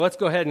Let's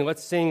go ahead and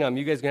let's sing.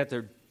 You guys are going to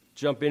have to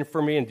jump in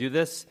for me and do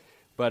this.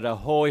 But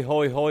holy,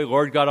 holy, holy,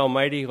 Lord God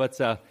Almighty, let's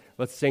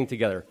sing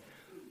together.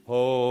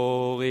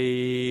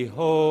 Holy,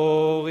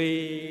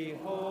 holy,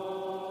 holy.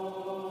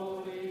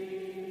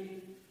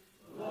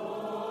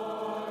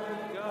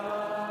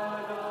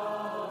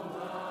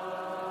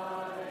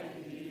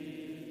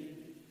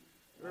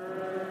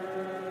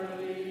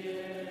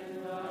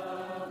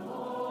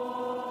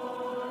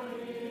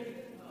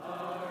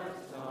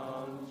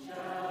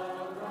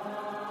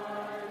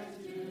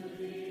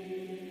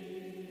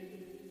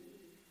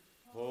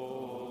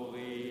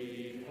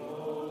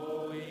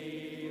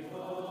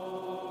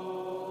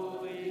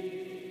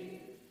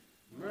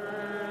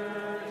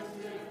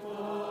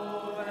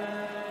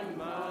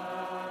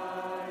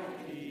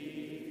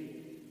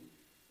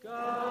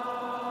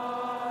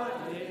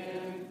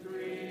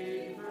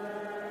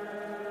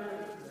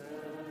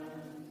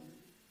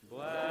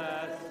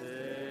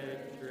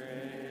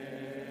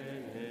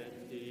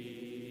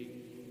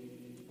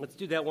 Let's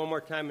do that one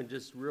more time and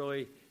just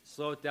really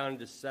slow it down and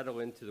just settle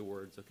into the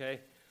words,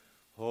 okay?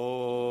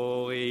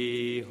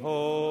 Holy,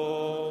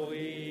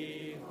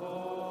 holy,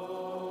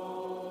 holy,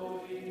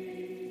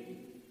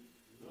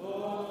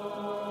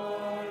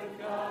 Lord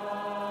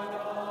God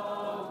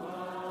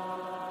Almighty,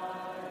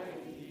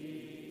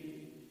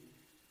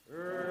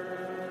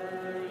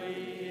 early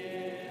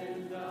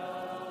in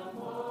the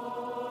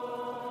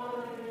morning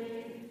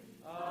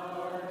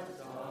our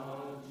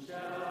song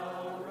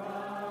shall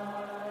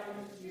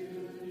rise to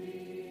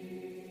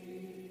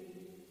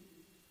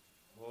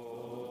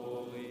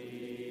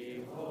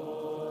Holy,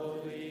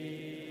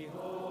 holy,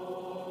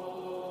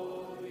 holy,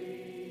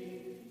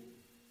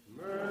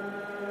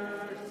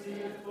 merciful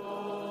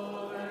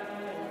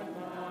and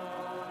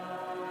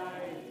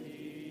mighty,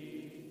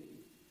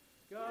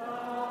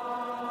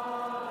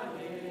 God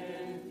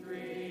in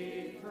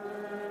three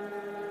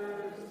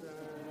persons,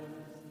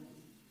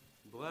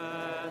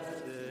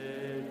 blessed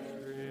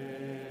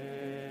Trinity.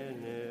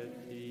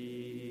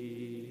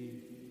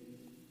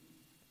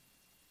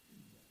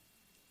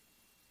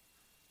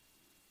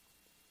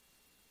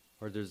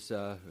 Or there's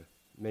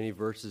many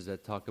verses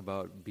that talk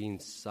about being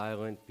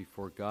silent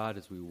before God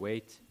as we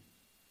wait.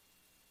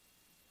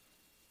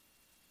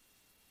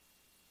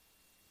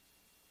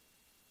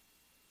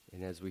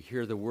 And as we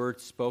hear the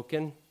words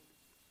spoken,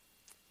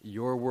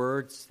 your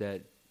words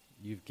that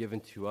you've given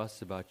to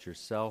us about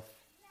yourself,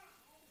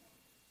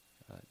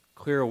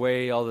 clear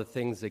away all the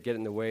things that get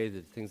in the way,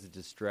 the things that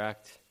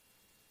distract,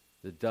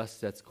 the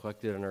dust that's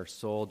collected on our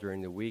soul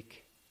during the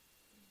week.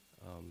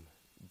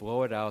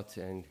 Blow it out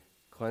and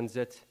cleanse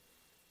it,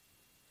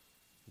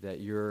 that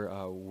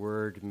your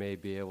word may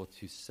be able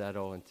to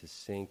settle and to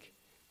sink,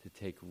 to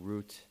take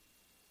root,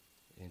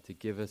 and to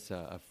give us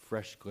a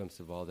fresh glimpse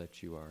of all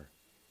that you are.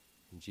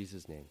 In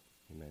Jesus' name,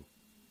 amen.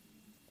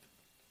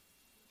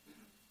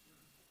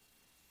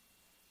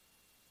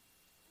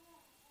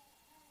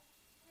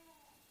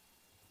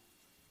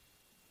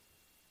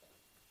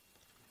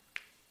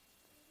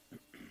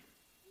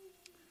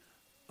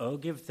 Oh,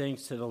 give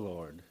thanks to the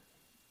Lord.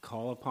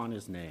 Call upon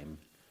his name.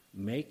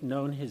 Make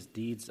known his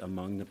deeds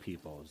among the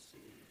peoples.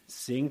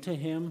 Sing to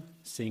him,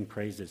 sing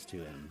praises to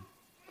him.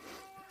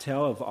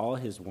 Tell of all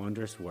his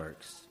wondrous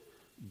works.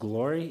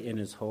 Glory in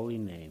his holy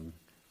name.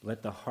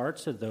 Let the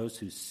hearts of those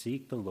who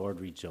seek the Lord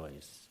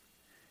rejoice.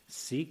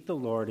 Seek the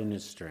Lord in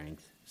his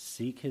strength.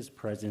 Seek his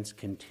presence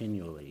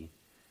continually.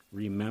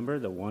 Remember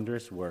the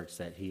wondrous works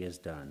that he has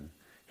done,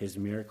 his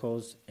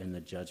miracles and the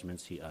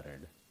judgments he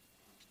uttered.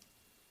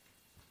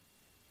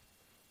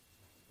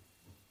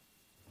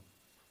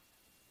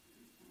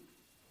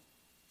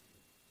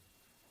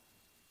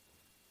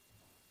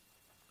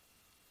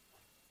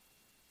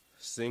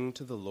 Sing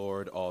to the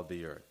Lord, all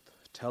the earth.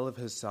 Tell of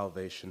his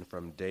salvation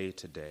from day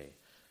to day.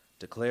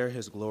 Declare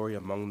his glory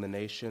among the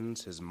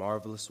nations, his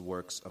marvelous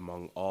works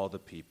among all the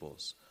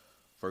peoples.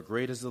 For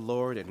great is the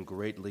Lord and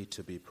greatly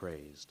to be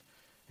praised,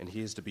 and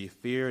he is to be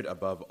feared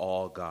above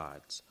all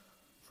gods.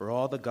 For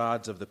all the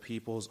gods of the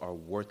peoples are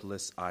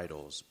worthless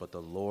idols, but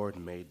the Lord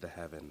made the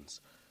heavens.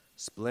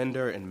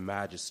 Splendor and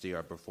majesty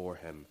are before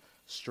him.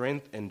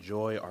 Strength and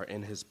joy are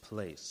in his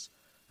place.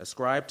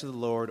 Ascribe to the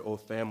Lord, O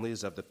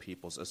families of the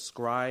peoples.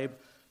 Ascribe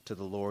to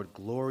the Lord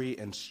glory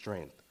and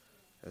strength.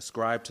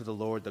 Ascribe to the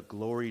Lord the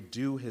glory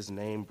due his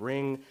name.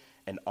 Bring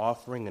an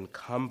offering and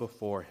come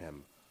before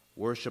him.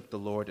 Worship the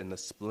Lord in the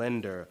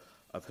splendor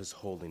of his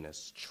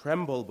holiness.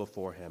 Tremble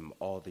before him,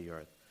 all the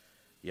earth.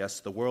 Yes,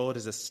 the world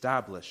is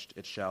established.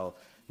 It shall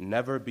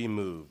never be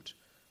moved.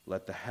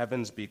 Let the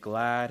heavens be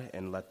glad,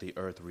 and let the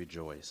earth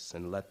rejoice.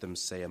 And let them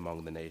say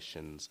among the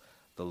nations,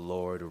 the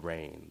Lord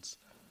reigns.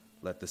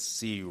 Let the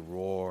sea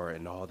roar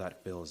and all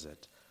that fills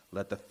it.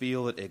 Let the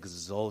field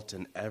exult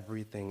and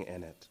everything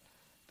in it.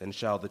 Then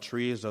shall the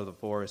trees of the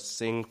forest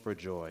sing for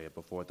joy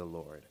before the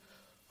Lord,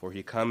 for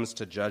he comes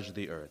to judge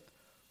the earth.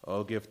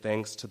 Oh, give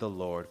thanks to the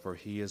Lord, for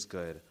he is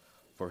good,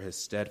 for his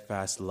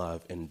steadfast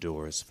love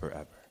endures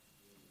forever.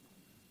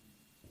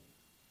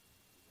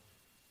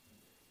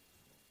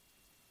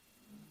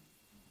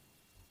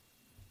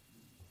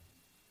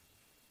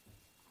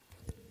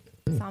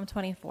 Psalm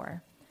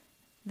 24.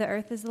 The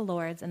earth is the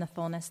Lord's and the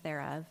fullness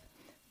thereof,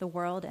 the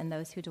world and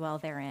those who dwell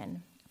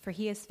therein. For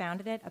he has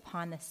founded it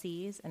upon the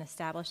seas and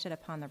established it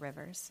upon the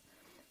rivers.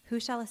 Who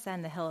shall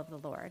ascend the hill of the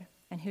Lord,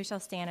 and who shall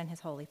stand in his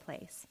holy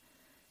place?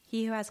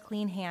 He who has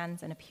clean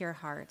hands and a pure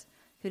heart,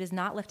 who does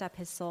not lift up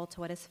his soul to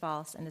what is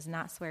false and does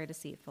not swear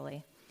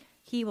deceitfully,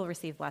 he will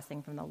receive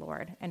blessing from the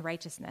Lord and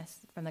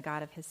righteousness from the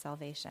God of his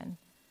salvation.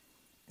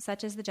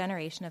 Such is the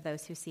generation of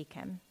those who seek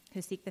him,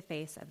 who seek the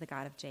face of the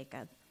God of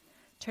Jacob.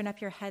 Turn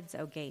up your heads,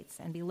 O gates,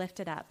 and be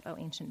lifted up, O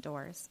ancient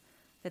doors,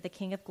 that the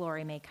King of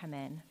glory may come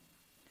in.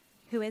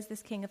 Who is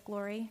this King of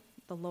glory?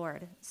 The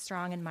Lord,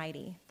 strong and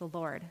mighty, the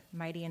Lord,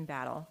 mighty in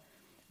battle.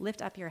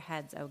 Lift up your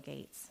heads, O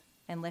gates,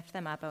 and lift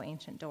them up, O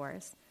ancient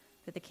doors,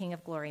 that the King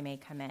of glory may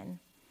come in.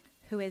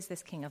 Who is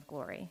this King of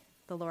glory?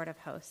 The Lord of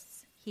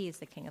hosts. He is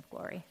the King of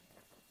glory.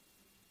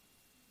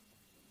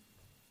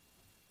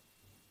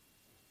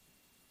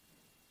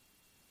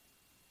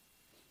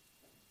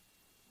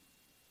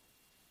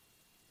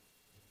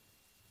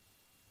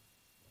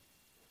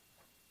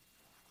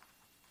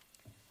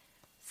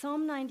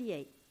 Psalm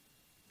 98.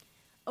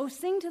 O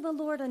sing to the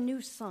Lord a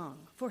new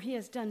song, for he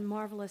has done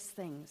marvelous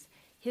things.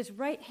 His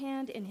right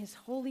hand and his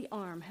holy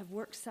arm have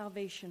worked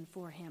salvation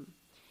for him.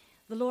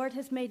 The Lord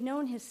has made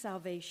known his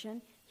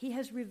salvation. He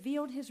has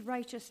revealed his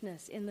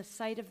righteousness in the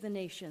sight of the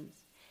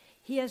nations.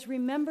 He has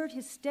remembered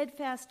his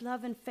steadfast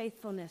love and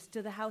faithfulness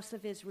to the house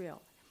of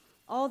Israel.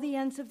 All the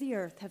ends of the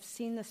earth have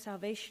seen the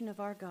salvation of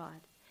our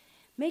God.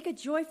 Make a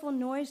joyful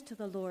noise to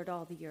the Lord,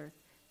 all the earth.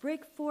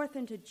 Break forth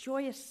into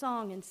joyous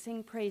song and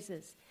sing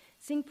praises.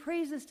 Sing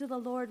praises to the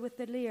Lord with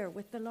the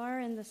lyre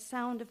and the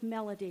sound of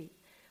melody,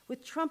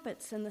 with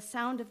trumpets and the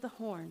sound of the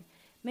horn.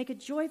 Make a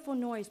joyful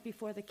noise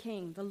before the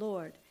King, the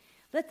Lord.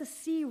 Let the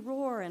sea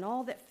roar and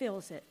all that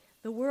fills it,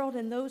 the world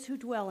and those who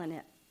dwell in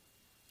it.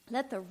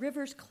 Let the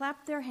rivers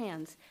clap their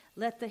hands.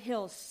 Let the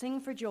hills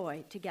sing for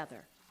joy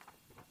together.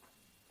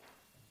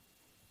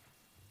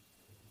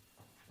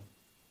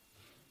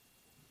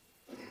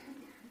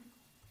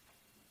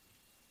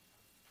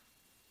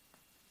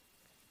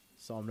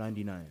 Psalm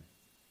 99.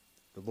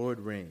 The Lord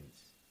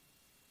reigns.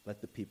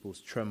 Let the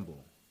peoples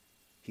tremble.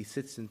 He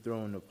sits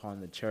enthroned upon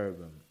the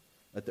cherubim.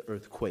 Let the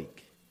earth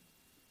quake.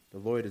 The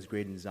Lord is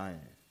great in Zion.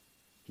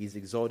 He is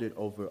exalted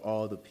over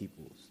all the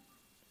peoples.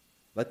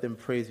 Let them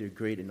praise your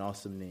great and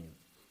awesome name.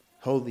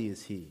 Holy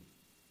is he.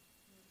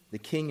 The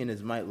king in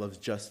his might loves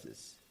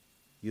justice.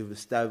 You have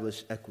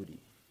established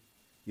equity.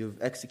 You have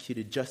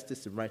executed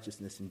justice and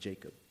righteousness in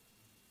Jacob.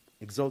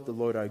 Exalt the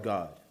Lord our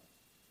God.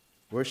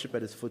 Worship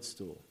at his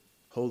footstool.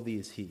 Holy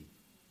is he.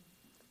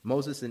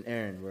 Moses and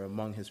Aaron were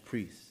among his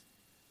priests.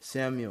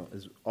 Samuel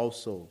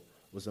also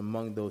was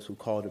among those who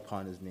called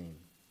upon his name.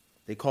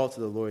 They called to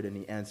the Lord, and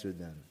he answered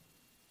them.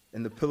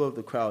 In the pillar of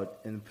the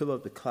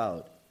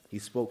cloud, he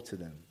spoke to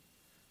them.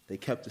 They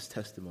kept his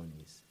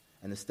testimonies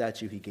and the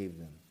statute he gave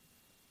them.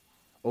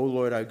 O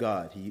Lord our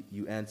God,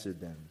 you answered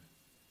them.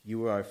 You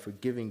were our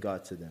forgiving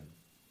God to them,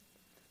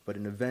 but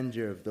an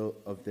avenger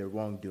of their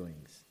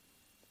wrongdoings.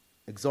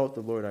 Exalt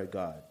the Lord our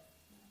God,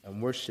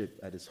 and worship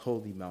at his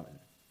holy mountain,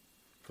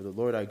 for the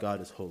Lord our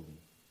God is holy.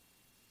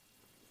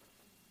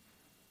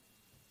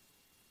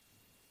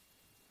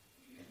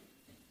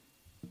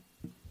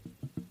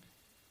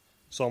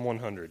 Psalm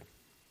 100.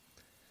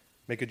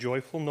 Make a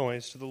joyful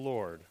noise to the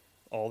Lord,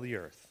 all the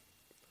earth.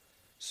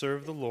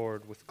 Serve the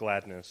Lord with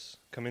gladness.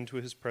 Come into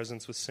his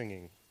presence with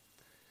singing.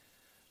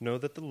 Know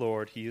that the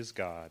Lord, he is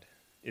God.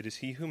 It is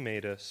he who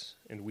made us,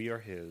 and we are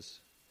his.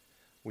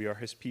 We are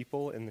his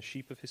people and the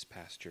sheep of his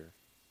pasture.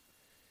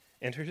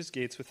 Enter his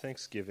gates with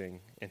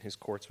thanksgiving and his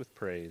courts with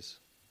praise.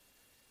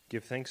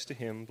 Give thanks to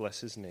him,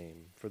 bless his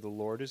name, for the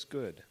Lord is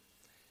good.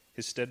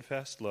 His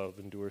steadfast love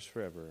endures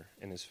forever,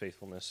 and his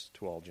faithfulness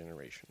to all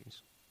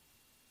generations.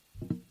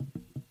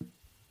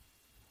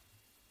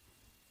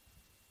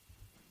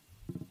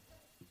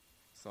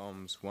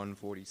 Psalms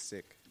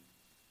 146.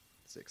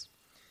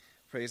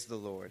 Praise the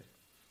Lord.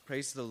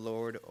 Praise the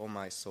Lord, O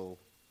my soul.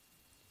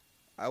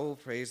 I will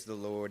praise the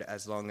Lord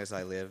as long as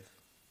I live.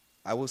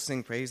 I will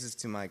sing praises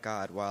to my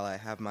God while I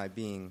have my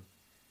being.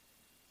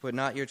 Put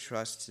not your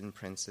trust in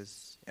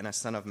princes, in a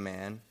son of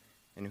man,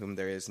 in whom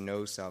there is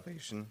no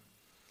salvation.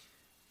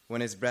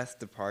 When his breath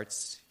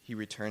departs, he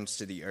returns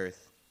to the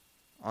earth.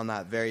 On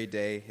that very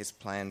day his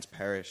plans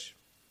perish.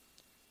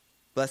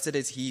 Blessed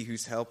is he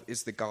whose help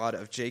is the God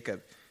of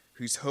Jacob,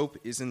 whose hope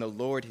is in the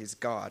Lord his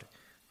God,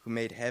 who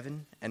made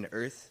heaven and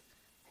earth,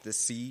 the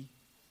sea,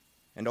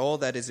 and all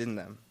that is in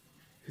them,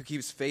 who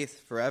keeps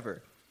faith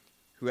forever,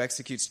 who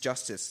executes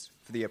justice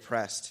for the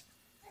oppressed,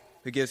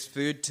 who gives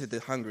food to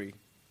the hungry.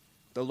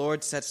 The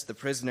Lord sets the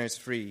prisoners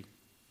free.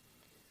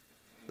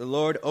 The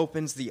Lord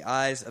opens the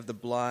eyes of the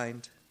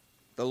blind.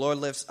 The Lord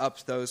lifts up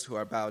those who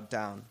are bowed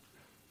down.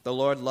 The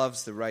Lord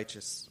loves the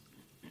righteous.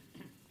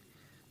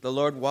 The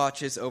Lord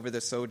watches over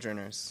the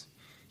sojourners.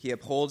 He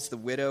upholds the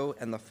widow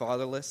and the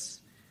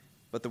fatherless,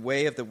 but the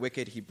way of the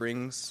wicked he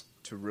brings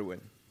to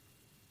ruin.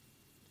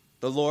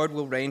 The Lord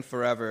will reign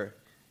forever,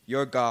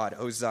 your God,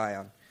 O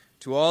Zion.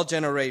 To all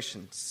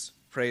generations,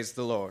 praise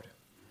the Lord.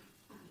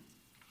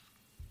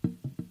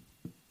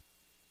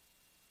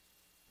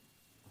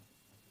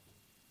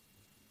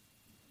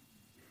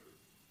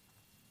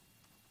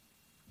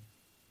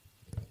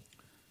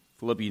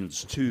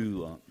 Philippians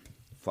 2,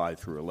 5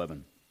 through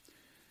 11.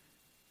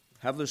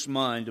 Have this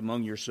mind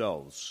among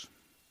yourselves,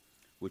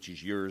 which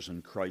is yours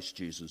in Christ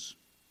Jesus,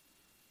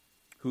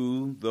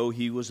 who, though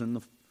he was in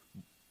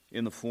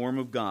the form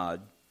of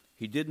God,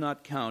 he did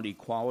not count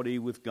equality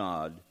with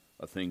God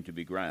a thing to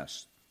be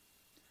grasped,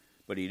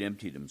 but he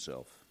emptied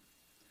himself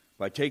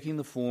by taking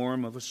the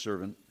form of a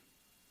servant,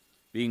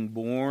 being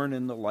born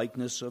in the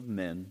likeness of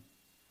men,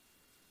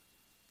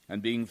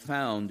 and being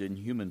found in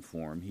human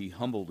form, he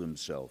humbled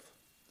himself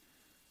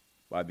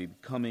by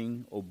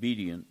becoming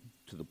obedient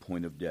to the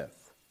point of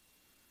death,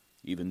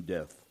 even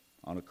death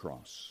on a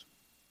cross.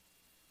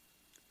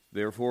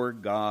 Therefore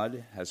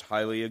God has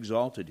highly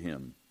exalted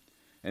him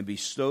and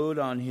bestowed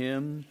on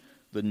him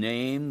the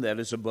name that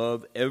is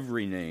above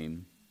every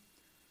name,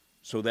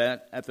 so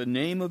that at the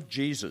name of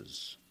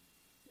Jesus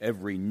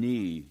every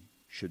knee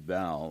should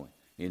bow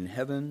in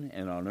heaven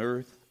and on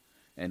earth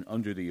and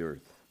under the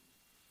earth,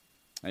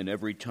 and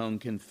every tongue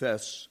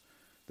confess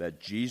that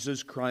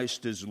Jesus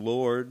Christ is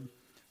Lord,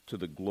 to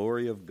the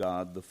glory of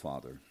God the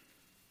Father.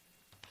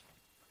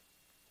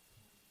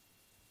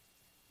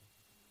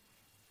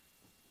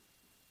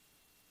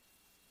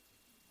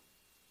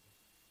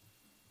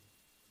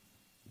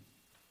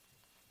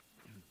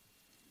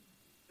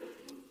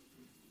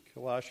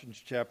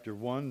 Colossians chapter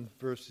 1,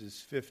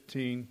 verses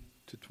 15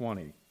 to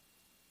 20.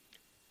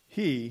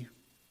 He,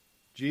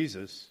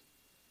 Jesus,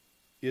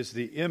 is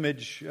the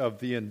image of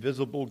the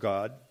invisible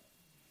God,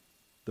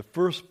 the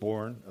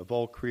firstborn of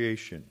all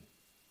creation.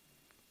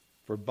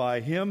 For by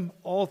him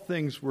all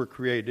things were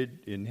created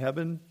in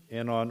heaven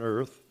and on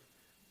earth,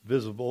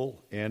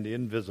 visible and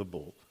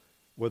invisible,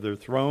 whether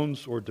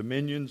thrones or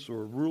dominions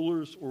or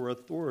rulers or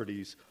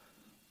authorities,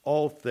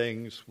 all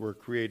things were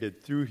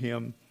created through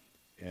him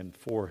and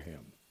for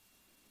him.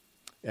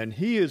 And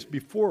he is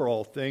before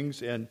all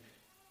things, and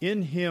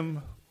in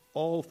him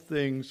all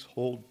things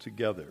hold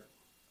together.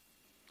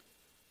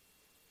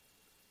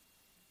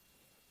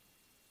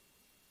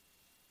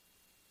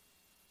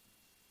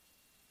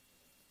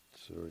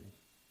 Sorry,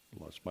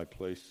 lost my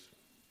place.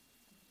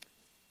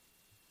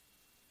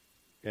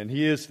 And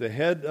he is the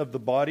head of the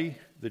body,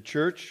 the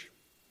church.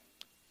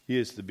 He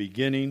is the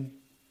beginning,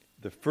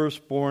 the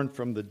firstborn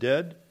from the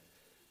dead,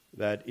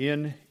 that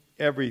in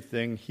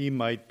everything he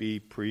might be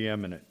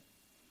preeminent.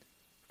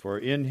 For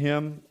in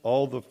him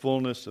all the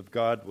fullness of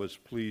God was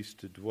pleased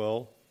to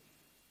dwell,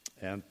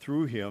 and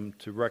through him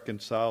to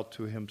reconcile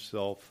to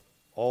himself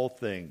all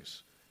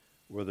things,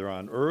 whether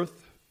on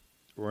earth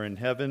or in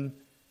heaven,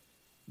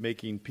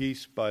 making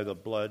peace by the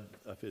blood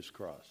of his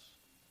cross.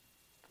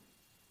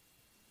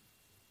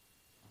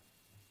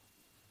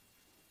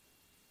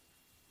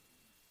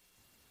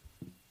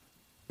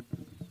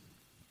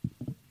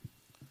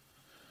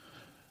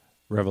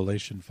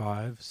 Revelation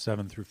 5,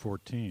 7 through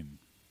 14.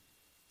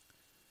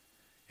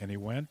 And he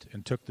went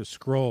and took the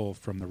scroll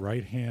from the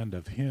right hand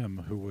of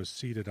him who was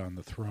seated on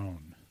the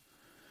throne.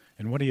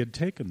 And when he had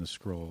taken the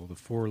scroll, the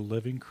 4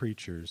 living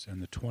creatures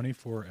and the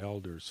 24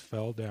 elders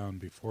fell down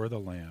before the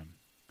Lamb,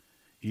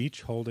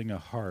 each holding a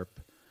harp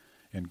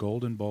and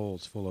golden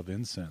bowls full of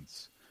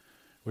incense,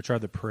 which are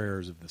the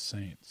prayers of the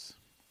saints.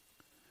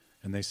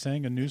 And they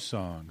sang a new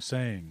song,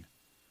 saying,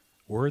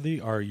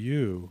 Worthy are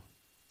you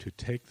to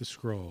take the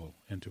scroll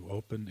and to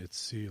open its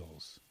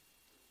seals.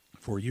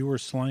 For you were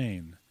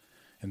slain,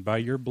 and by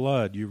your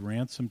blood you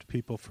ransomed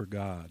people for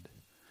God,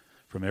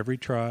 from every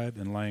tribe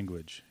and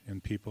language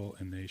and people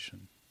and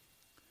nation.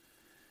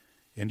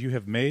 And you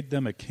have made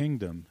them a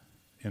kingdom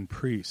and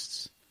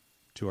priests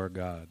to our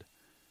God,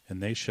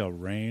 and they shall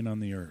reign on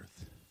the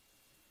earth.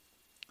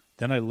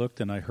 Then I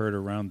looked, and I heard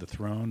around the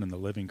throne and the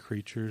living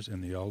creatures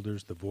and the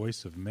elders the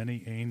voice of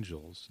many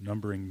angels,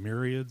 numbering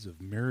myriads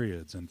of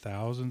myriads and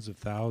thousands of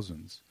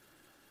thousands,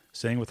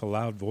 saying with a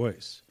loud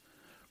voice,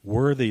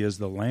 Worthy is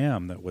the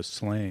Lamb that was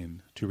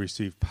slain to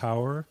receive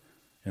power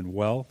and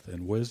wealth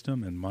and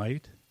wisdom and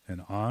might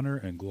and honor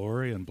and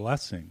glory and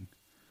blessing.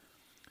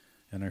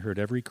 And I heard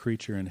every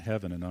creature in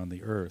heaven and on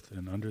the earth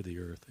and under the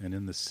earth and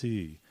in the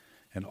sea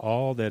and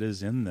all that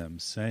is in them,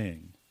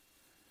 saying,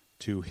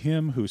 To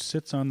him who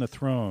sits on the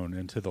throne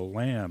and to the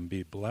Lamb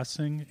be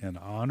blessing and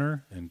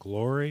honor and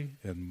glory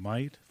and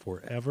might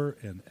forever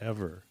and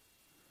ever.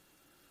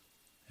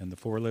 And the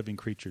 4 living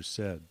creatures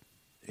said,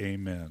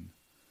 Amen.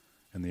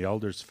 And the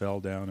elders fell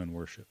down and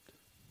worshipped.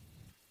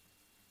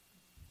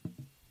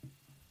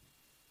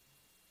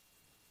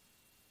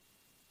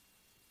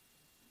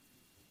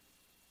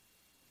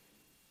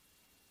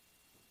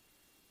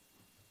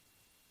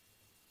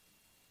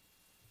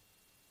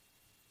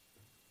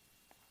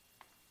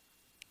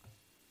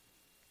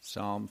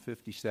 Psalm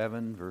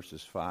 57,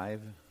 verses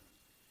 5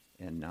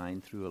 and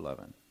 9 through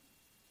 11.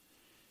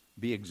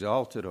 Be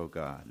exalted, O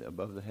God,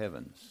 above the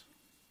heavens.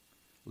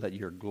 Let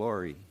your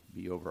glory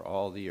be over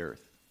all the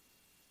earth.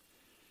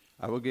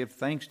 I will give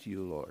thanks to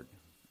you, Lord,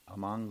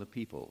 among the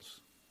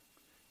peoples.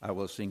 I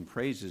will sing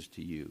praises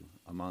to you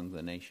among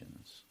the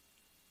nations.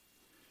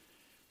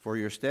 For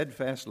your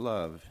steadfast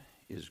love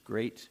is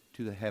great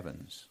to the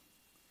heavens,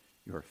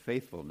 your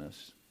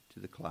faithfulness to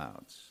the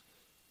clouds.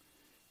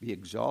 Be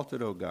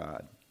exalted, O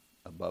God,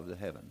 above the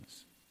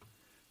heavens.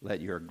 Let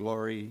your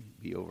glory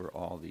be over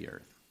all the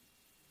earth.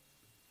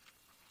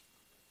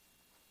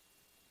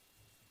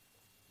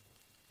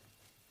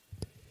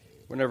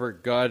 Whenever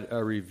God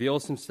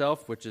reveals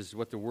himself, which is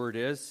what the word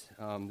is,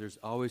 there's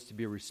always to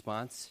be a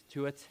response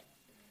to it.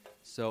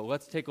 So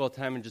let's take a little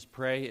time and just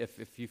pray.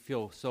 If you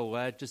feel so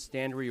led, just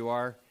stand where you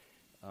are.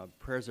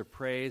 Prayers of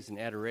praise and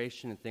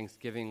adoration and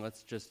thanksgiving.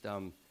 Let's just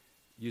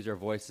use our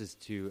voices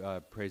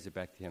to praise it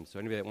back to him. So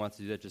anybody that wants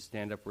to do that, just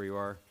stand up where you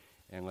are,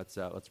 and let's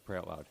pray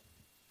out loud.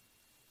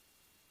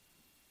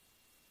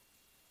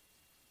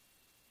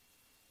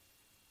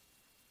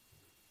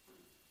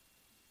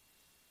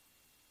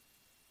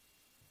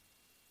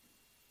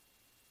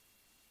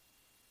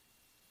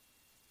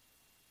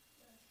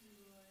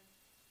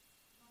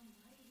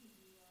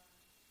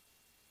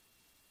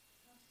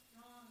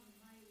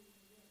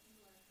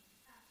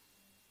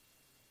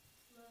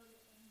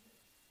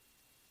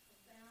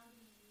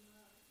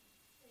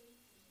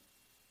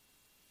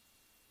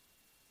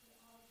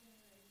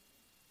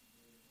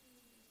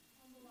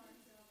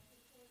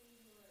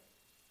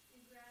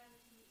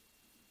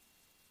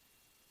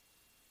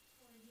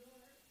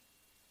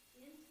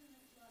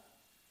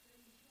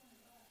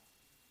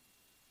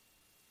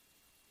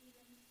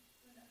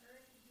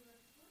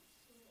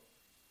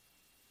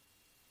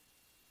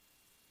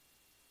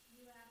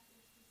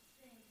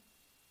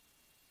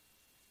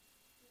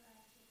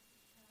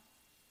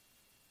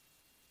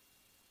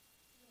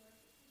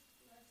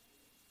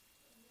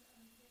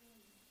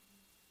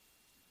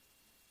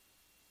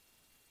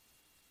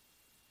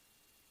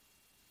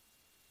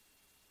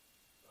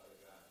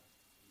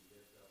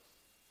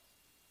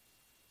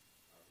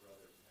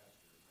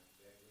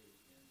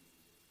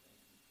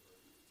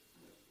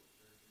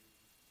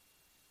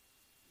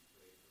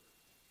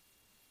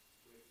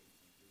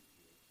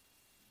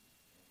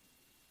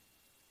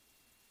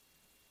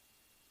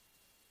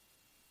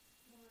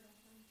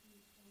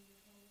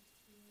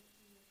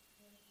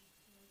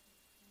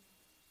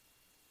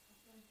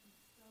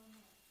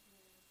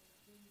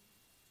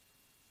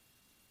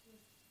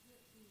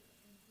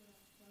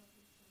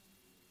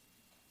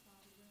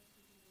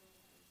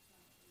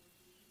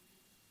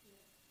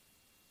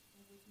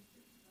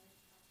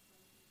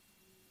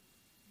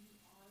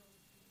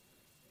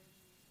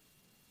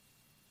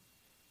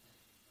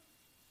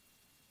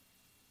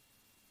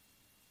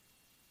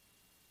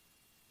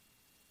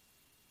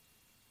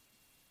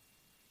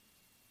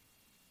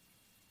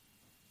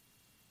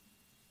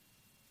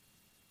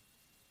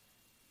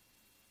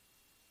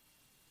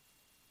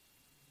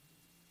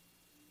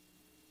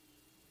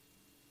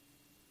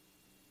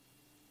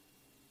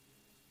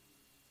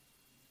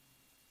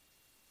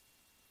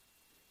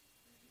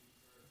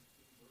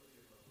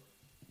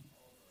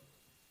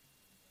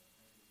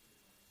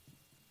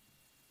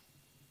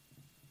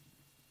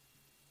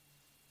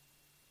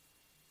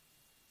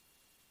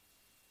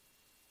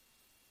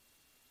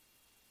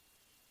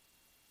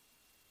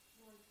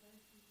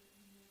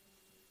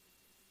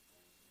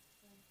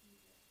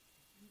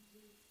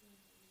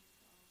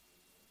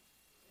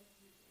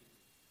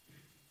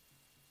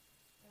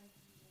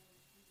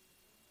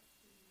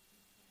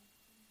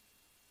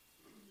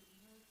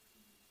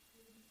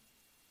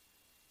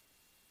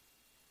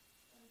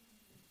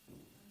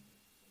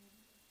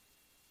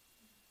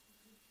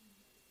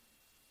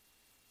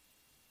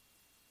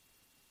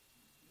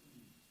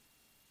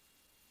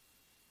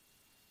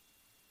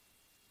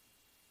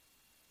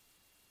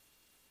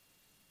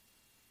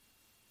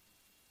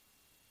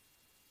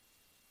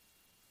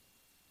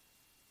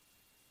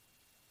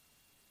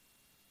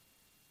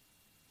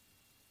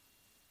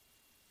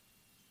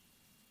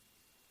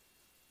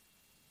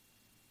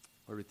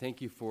 Lord, we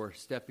thank you for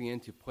stepping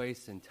into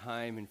place and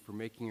time and for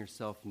making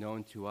yourself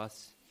known to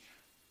us,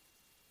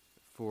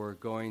 for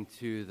going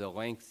to the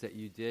lengths that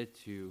you did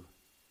to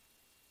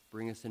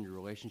bring us into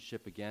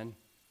relationship again.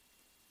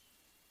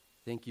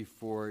 Thank you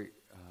for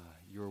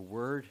your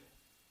word,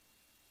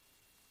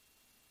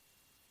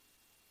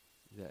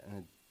 that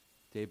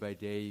day by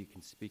day you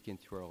can speak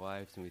into our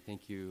lives, and we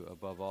thank you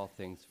above all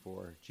things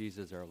for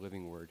Jesus, our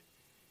living word,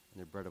 and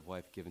the bread of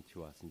life given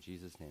to us. In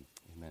Jesus' name,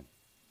 amen.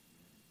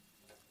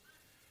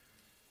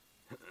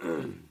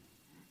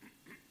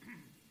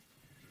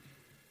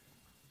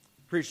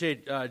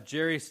 Appreciate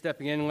Jerry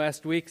stepping in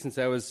last week since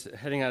I was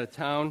heading out of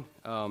town.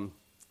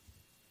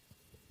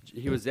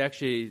 He was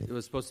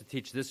supposed to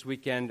teach this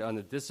weekend on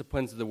the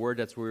disciplines of the Word.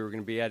 That's where we were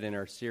going to be at in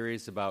our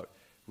series about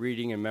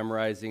reading and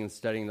memorizing and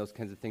studying those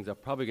kinds of things. I'm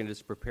probably going to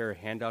just prepare a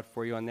handout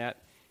for you on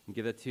that and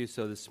give that to you.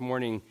 So this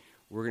morning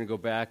we're going to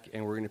go back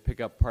and we're going to pick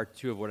up part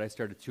 2 of what I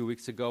started 2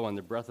 weeks ago on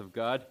the breath of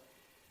God.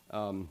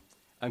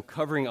 I'm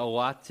covering a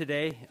lot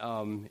today,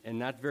 and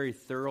not very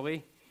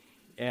thoroughly,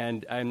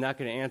 and I'm not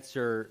going to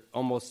answer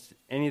almost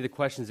any of the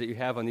questions that you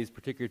have on these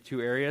particular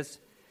 2 areas,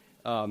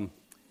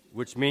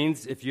 which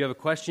means if you have a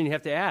question, you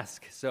have to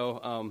ask.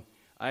 So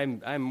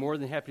I'm more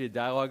than happy to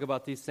dialogue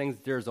about these things.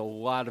 There's a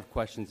lot of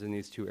questions in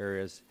these 2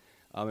 areas,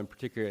 in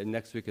particular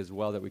next week as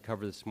well that we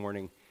cover this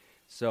morning.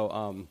 So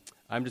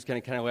I'm just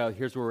going to kind of lay out,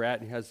 here's where we're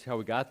at and here's how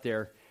we got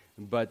there.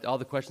 But all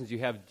the questions you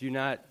have, do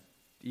not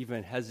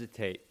even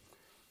hesitate.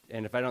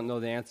 And if I don't know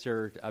the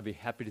answer, I'll be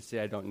happy to say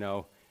I don't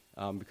know,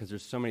 because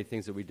there's so many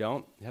things that we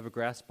don't have a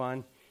grasp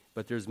on,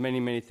 but there's many,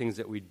 many things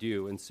that we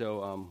do. And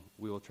so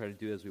we will try to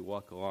do as we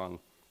walk along.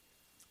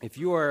 If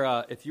you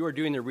are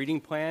doing the reading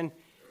plan,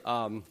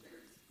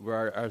 we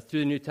are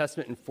through the New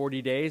Testament in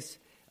 40 days.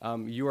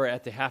 You are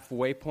at the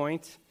halfway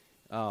point.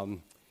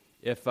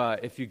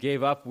 If you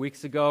gave up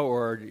weeks ago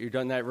or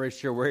you're not really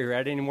sure where you're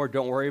at anymore,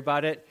 don't worry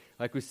about it.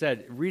 Like we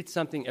said, read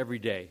something every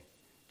day.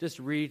 Just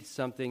read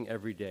something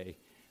every day.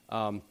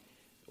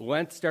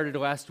 Lent started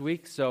last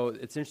week, so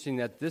it's interesting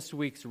that this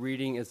week's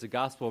reading is the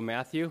Gospel of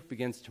Matthew,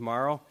 begins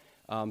tomorrow.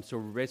 So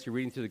we're basically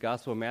reading through the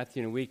Gospel of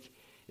Matthew in a week.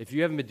 If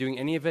you haven't been doing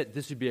any of it,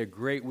 this would be a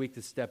great week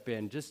to step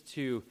in, just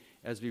to,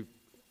 as we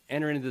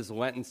enter into this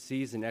Lenten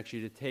season,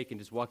 actually to take and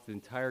just walk the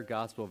entire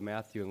Gospel of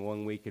Matthew in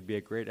 1 week. It'd be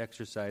a great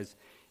exercise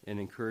and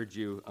encourage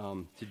you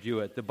to do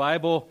it. The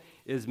Bible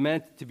is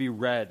meant to be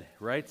read,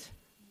 right?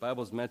 The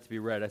Bible is meant to be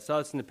read. I saw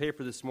this in the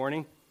paper this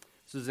morning.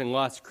 This is in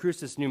Las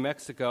Cruces, New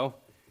Mexico.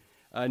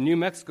 A New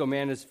Mexico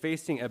man is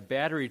facing a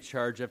battery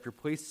charge after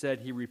police said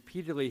he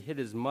repeatedly hit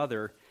his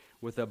mother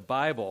with a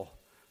Bible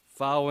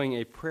following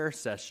a prayer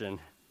session.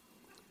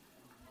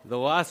 The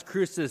Las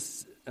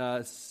Cruces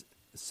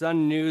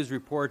Sun News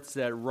reports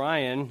that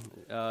Ryan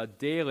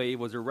Daly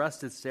was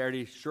arrested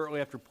Saturday shortly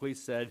after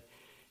police said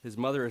his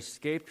mother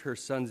escaped her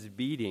son's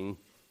beating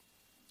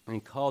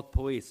and called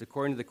police.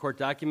 According to the court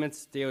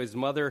documents, Daly's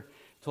mother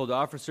told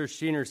officers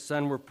she and her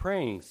son were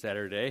praying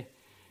Saturday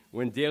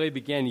when Daly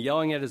began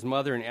yelling at his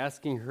mother and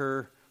asking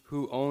her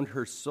who owned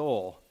her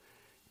soul.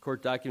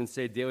 Court documents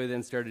say Daly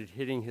then started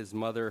hitting his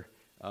mother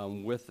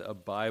with a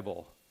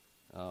Bible.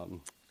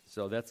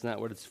 So that's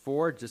not what it's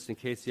for, just in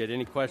case you had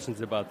any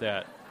questions about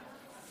that.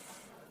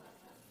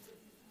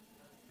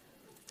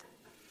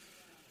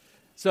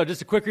 So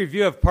just a quick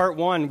review of part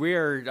one. We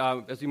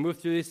are, as we move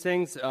through these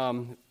things,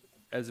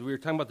 as we were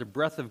talking about the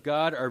breath of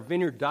God, our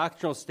Vineyard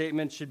doctrinal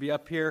statement should be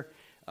up here.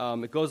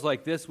 It goes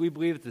like this. We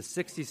believe that the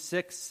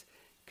 66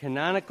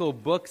 canonical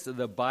books of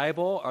the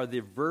Bible are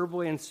the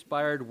verbally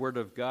inspired Word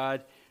of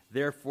God.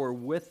 Therefore,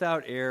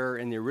 without error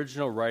in the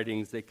original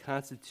writings, they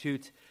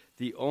constitute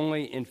the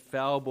only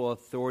infallible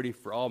authority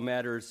for all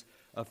matters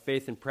of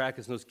faith and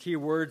practice. And those key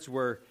words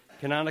were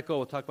canonical.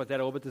 We'll talk about that a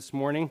little bit this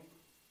morning.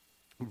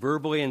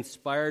 Verbally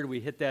inspired, we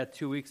hit that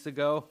 2 weeks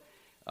ago.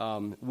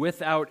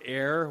 Without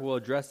error, we'll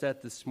address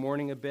that this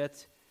morning a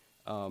bit.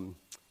 And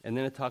then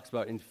it talks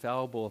about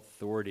infallible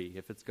authority.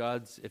 If it's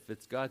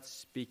God's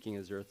speaking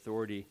as their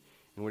authority,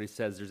 and what he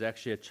says, there's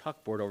actually a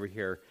chalkboard over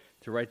here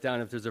to write down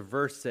if there's a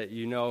verse that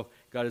you know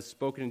God has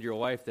spoken into your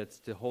life that's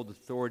to hold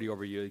authority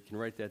over you. You can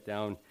write that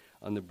down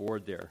on the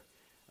board there.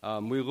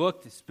 We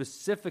looked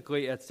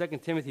specifically at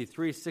 2 Timothy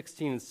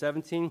 3:16 and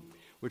 17,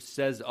 which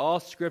says all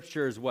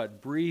Scripture is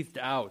what? Breathed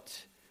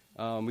out.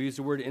 We use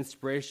the word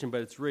inspiration, but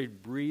it's really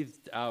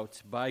breathed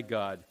out by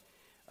God.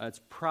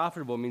 It's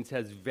profitable, it means it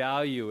has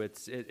value.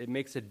 It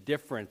makes a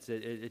difference.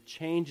 It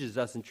changes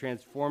us and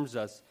transforms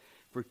us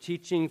for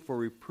teaching, for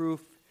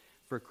reproof,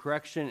 for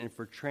correction, and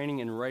for training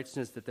in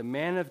righteousness, that the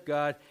man of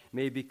God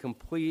may be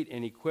complete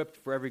and equipped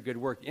for every good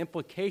work.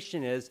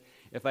 Implication is,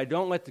 if I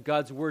don't let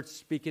God's word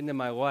speak into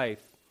my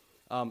life,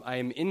 I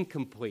am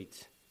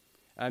incomplete.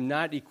 I'm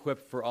not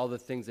equipped for all the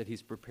things that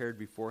he's prepared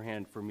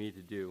beforehand for me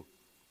to do.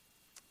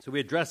 So we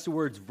addressed the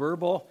words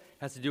verbal,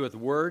 has to do with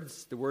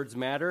words. The words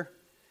matter.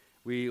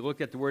 We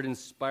looked at the word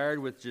inspired,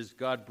 which is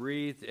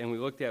God-breathed, and we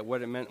looked at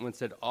what it meant when it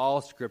said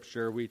all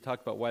Scripture. We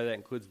talked about why that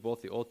includes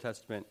both the Old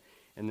Testament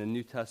and the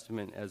New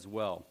Testament as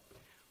well.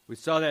 We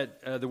saw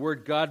that the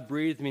word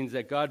God-breathed means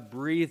that God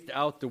breathed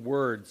out the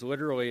words.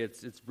 Literally,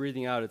 it's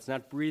breathing out. It's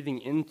not breathing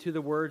into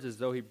the words as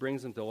though he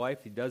brings them to life.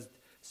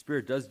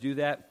 Spirit does do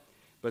that,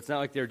 but it's not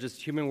like they're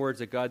just human words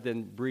that God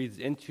then breathes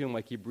into them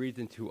like he breathed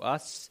into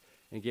us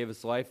and gave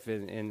us life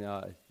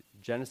in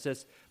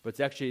Genesis, but it's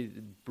actually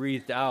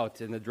breathed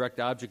out, and the direct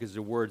object is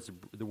the words.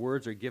 The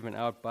words are given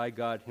out by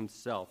God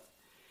himself.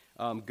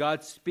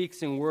 God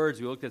speaks in words.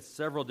 We looked at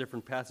several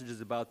different passages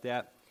about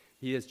that.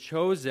 He has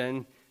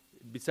chosen,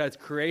 besides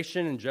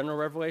creation and general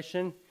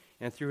revelation,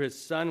 and through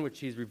his Son, which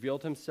he's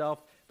revealed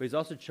himself, but he's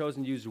also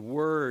chosen to use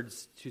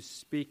words to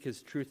speak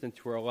his truth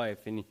into our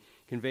life, and he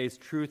conveys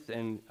truth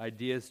and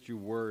ideas through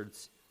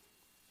words.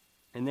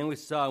 And then we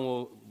saw,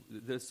 and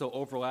this will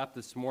overlap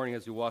this morning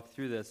as we walk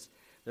through this,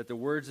 that the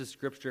words of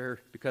Scripture,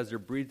 because they're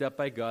breathed up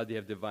by God, they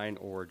have divine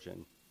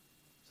origin.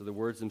 So the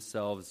words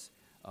themselves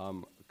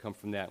come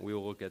from that. We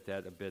will look at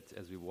that a bit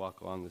as we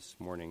walk along this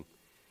morning.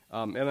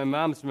 At my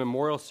mom's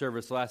memorial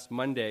service last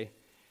Monday,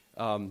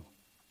 all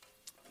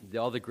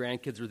the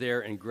grandkids were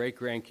there and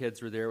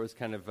great-grandkids were there. It was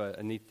kind of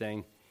a neat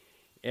thing.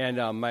 And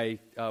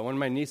one of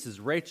my nieces,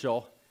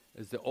 Rachel,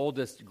 is the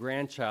oldest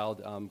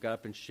grandchild, got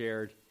up and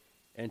shared.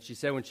 And she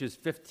said when she was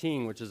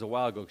 15, which is a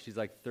while ago, she's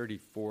like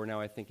 34 now,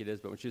 I think it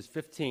is, but when she was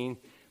 15,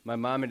 my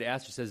mom had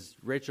asked her, says,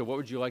 Rachel, what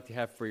would you like to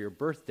have for your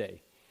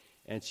birthday?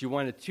 And she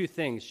wanted two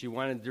things. There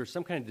was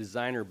some kind of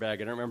designer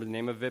bag. I don't remember the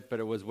name of it, but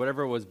it was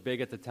whatever was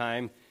big at the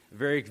time,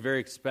 very, very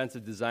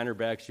expensive designer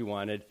bag she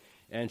wanted.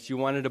 and she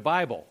wanted a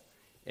Bible.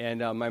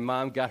 And my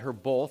mom got her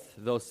both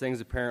those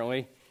things,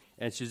 apparently,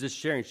 and she was just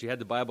sharing. She had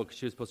the Bible because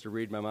she was supposed to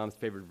read my mom's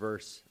favorite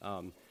verse.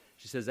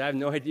 She says, I have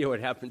no idea what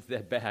happened to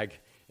that bag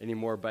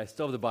anymore, but I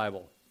still have the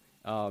Bible.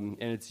 And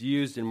it's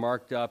used and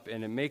marked up,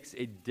 and it makes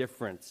a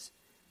difference.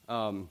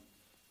 It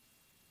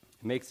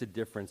makes a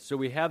difference. So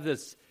we have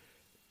this,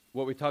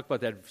 what we talked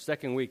about that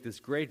second week, this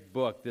great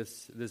book,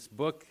 this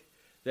book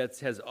that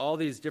has all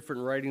these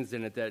different writings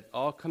in it that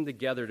all come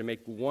together to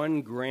make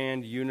one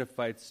grand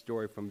unified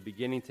story from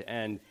beginning to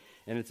end.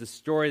 And it's a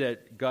story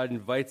that God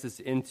invites us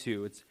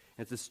into.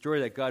 It's a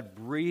story that God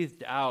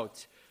breathed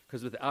out,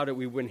 because without it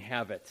we wouldn't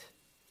have it.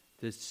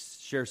 To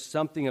share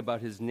something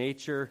about his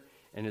nature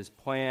and his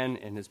plan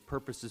and his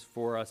purposes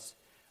for us.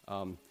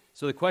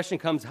 So the question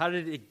comes, how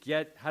did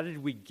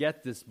we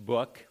get this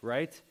book,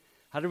 right?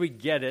 How did we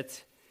get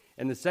it?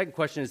 And the second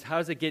question is, how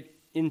does it get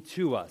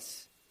into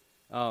us?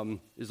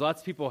 There's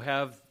lots of people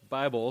have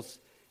Bibles,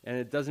 and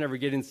it doesn't ever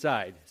get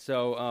inside.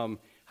 So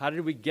how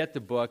did we get the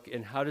book,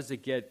 and how does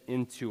it get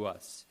into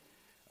us?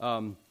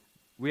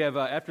 We have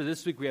after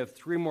this week, we have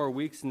 3 more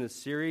weeks in this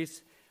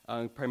series,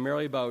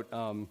 primarily about,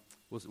 I'll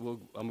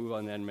move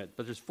on that in a minute,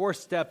 but there's 4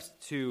 steps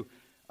to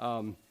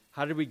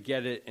how did we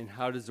get it, and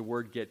how does the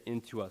Word get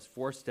into us?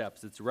 4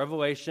 steps. It's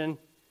revelation,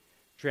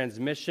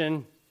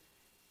 transmission,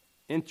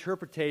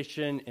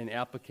 interpretation, and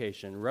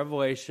application.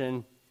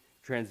 Revelation,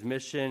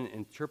 transmission,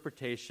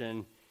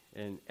 interpretation,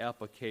 and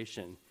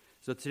application.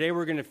 So today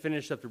we're going to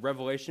finish up the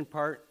revelation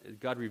part.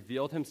 God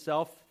revealed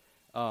himself.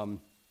 And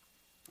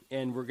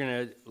we're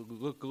going to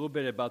look a little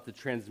bit about the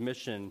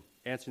transmission,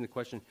 answering the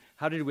question,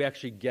 how did we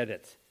actually get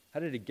it? How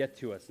did it get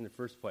to us in the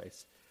first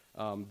place?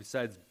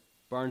 Besides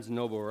Barnes &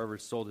 Noble or whoever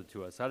sold it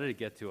to us. How did it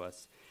get to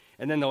us?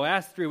 And then the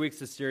last 3 weeks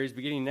of the series,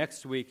 beginning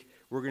next week,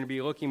 we're going to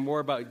be looking more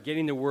about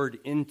getting the Word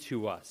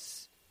into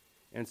us.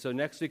 And so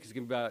next week is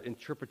going to be about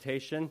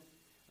interpretation,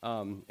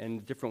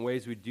 and different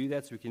ways we do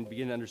that so we can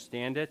begin to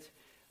understand it.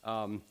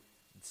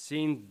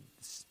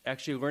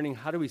 Actually learning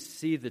how do we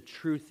see the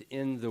truth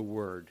in the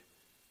Word.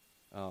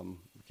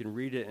 We can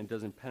read it and it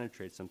doesn't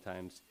penetrate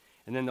sometimes.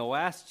 And then the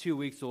last 2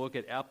 weeks we'll look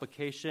at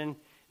application. And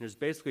there's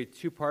basically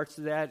 2 parts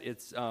to that.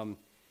 It's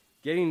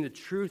getting the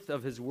truth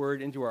of his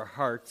Word into our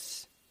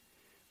hearts,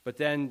 but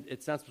then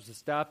it's not supposed to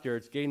stop there.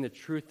 It's getting the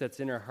truth that's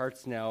in our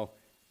hearts now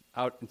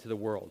out into the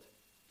world.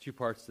 2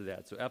 parts to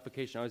that. So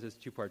application always has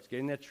 2 parts.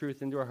 Getting that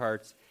truth into our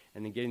hearts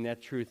and then getting that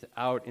truth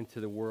out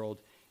into the world.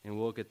 And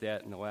we'll look at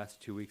that in the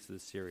last 2 weeks of the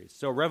series.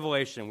 So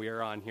Revelation, we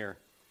are on here,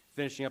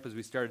 finishing up as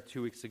we started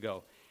 2 weeks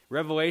ago.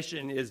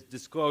 Revelation is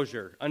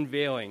disclosure,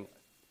 unveiling,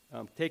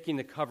 taking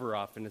the cover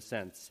off in a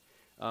sense.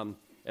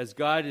 As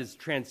God is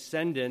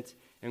transcendent,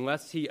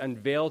 unless he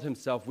unveiled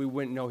himself, we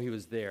wouldn't know he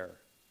was there.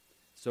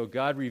 So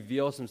God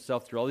reveals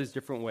himself through all these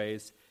different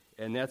ways,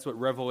 and that's what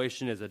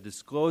Revelation is, a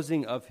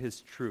disclosing of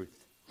his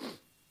truth.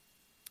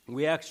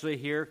 We actually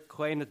here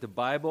claim that the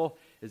Bible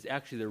is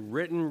actually the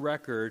written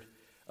record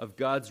of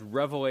God's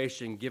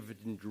revelation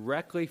given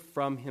directly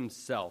from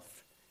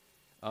himself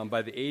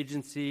by the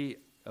agency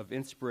of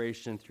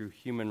inspiration through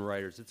human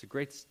writers.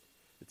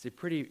 It's a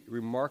pretty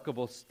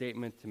remarkable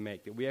statement to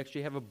make, that we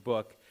actually have a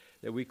book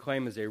that we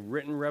claim is a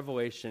written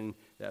revelation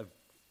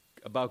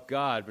about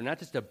God, but not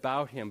just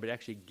about him, but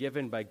actually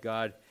given by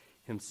God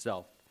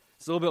himself.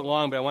 It's a little bit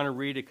long, but I want to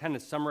read it. It kind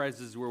of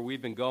summarizes where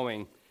we've been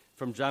going.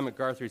 From John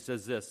MacArthur, he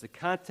says this: the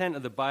content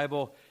of the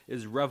Bible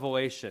is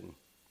revelation.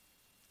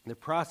 The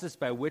process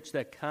by which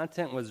that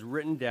content was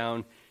written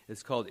down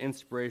is called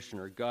inspiration,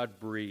 or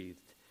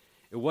God-breathed.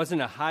 It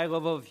wasn't a high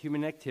level of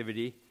human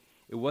activity.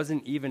 It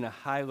wasn't even a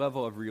high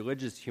level of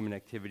religious human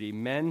activity.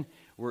 Men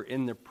were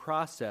in the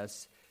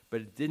process,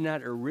 but it did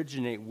not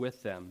originate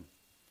with them.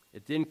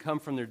 It didn't come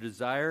from their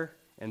desire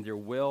and their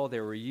will. They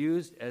were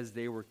used as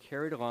they were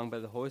carried along by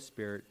the Holy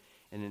Spirit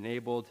and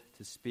enabled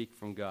to speak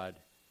from God.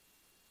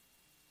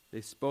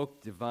 They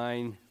spoke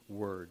divine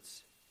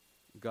words.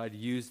 God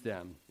used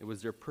them. It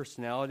was their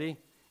personality.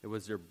 It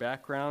was their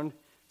background,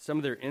 some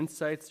of their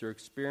insights, their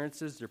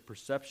experiences, their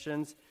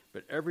perceptions,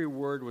 but every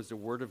word was the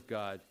word of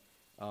God.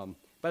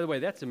 By the way,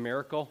 that's a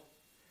miracle,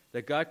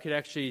 that God could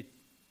actually,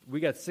 we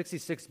got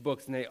 66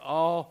 books, and they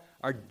all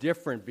are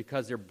different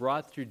because they're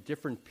brought through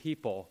different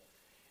people,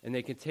 and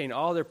they contain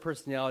all their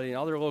personality and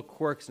all their little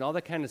quirks and all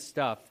that kind of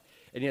stuff,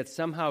 and yet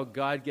somehow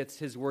God gets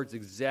his words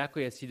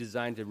exactly as he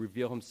designed to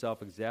reveal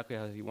himself exactly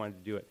how he wanted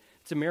to do it.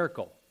 It's a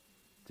miracle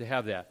to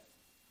have that.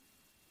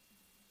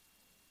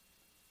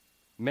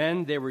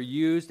 Men, they were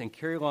used and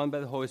carried along by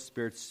the Holy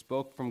Spirit,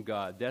 spoke from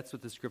God. That's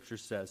what the Scripture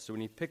says. So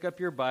when you pick up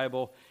your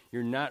Bible,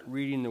 you're not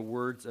reading the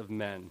words of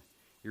men.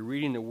 You're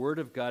reading the Word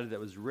of God that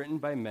was written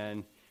by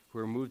men who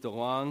were moved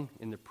along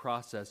in the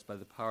process by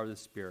the power of the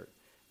Spirit.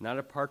 Not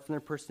apart from their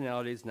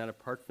personalities, not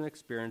apart from their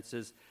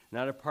experiences,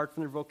 not apart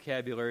from their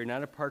vocabulary,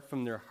 not apart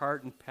from their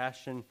heart and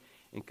passion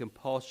and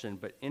compulsion,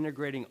 but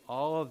integrating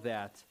all of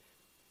that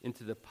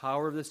into the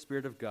power of the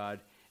Spirit of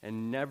God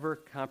and never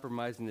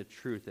compromising the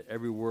truth that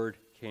every word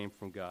came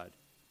from God.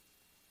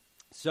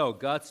 So,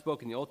 God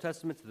spoke in the Old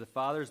Testament to the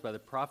fathers by the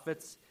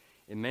prophets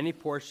in many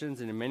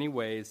portions and in many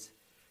ways.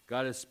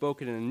 God has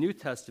spoken in the New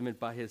Testament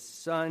by his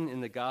Son in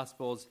the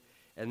Gospels,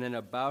 and then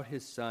about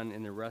his Son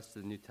in the rest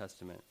of the New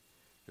Testament.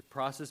 The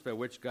process by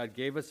which God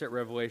gave us that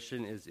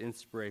revelation is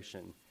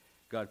inspiration.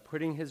 God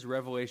putting his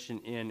revelation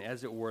in,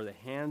 as it were, the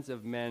hands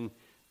of men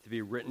to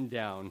be written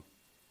down,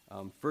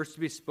 first to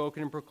be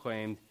spoken and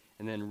proclaimed,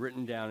 and then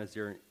written down as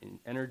they're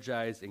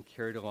energized and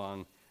carried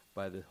along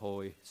by the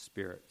Holy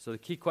Spirit. So the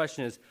key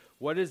question is,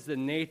 what is the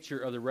nature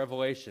of the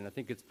revelation? I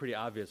think it's pretty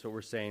obvious what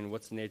we're saying.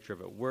 What's the nature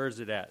of it? Where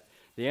is it at?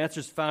 The answer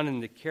is found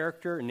in the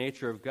character and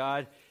nature of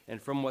God and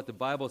from what the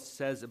Bible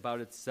says about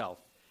itself.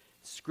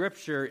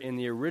 Scripture in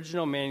the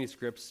original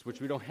manuscripts,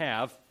 which we don't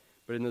have,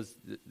 but in those,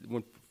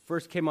 when it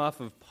first came off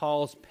of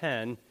Paul's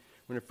pen,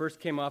 when it first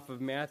came off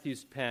of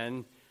Matthew's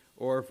pen,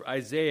 or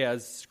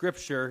Isaiah's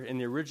scripture in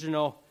the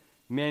original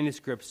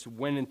manuscripts,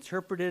 when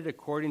interpreted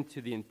according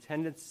to the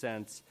intended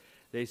sense,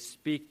 they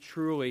speak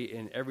truly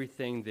in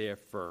everything they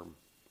affirm.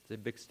 It's a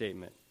big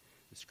statement.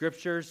 The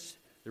scriptures,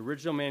 the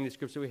original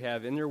manuscripts that we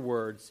have in their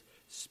words,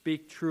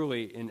 speak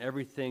truly in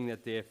everything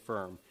that they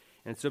affirm.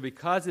 And so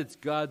because it's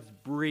God's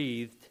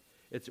breathed,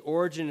 its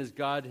origin is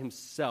God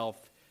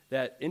himself,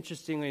 that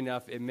interestingly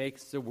enough, it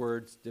makes the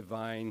words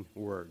divine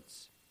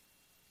words.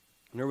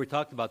 Remember we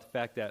talked about the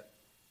fact that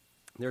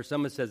there are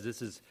some that says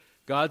this is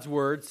God's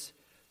words.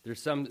 There's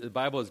some, the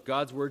Bible is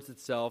God's words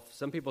itself.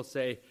 Some people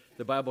say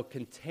the Bible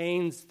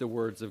contains the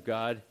words of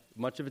God.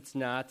 Much of it's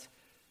not,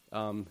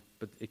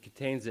 but it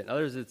contains it.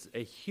 Others, it's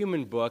a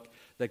human book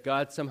that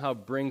God somehow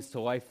brings to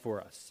life for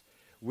us.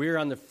 We're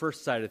on the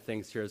first side of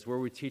things here. Is where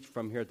we teach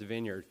from here at the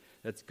Vineyard.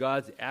 That's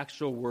God's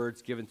actual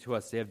words given to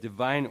us. They have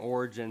divine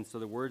origin, so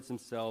the words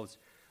themselves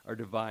are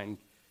divine.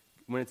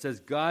 When it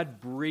says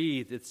God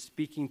breathed, it's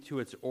speaking to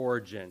its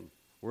origin,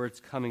 where it's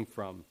coming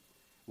from.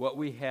 What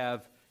we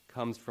have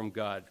comes from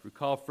God.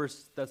 Recall 1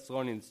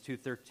 Thessalonians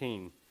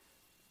 2:13.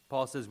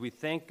 Paul says, we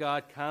thank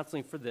God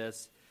constantly for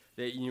this,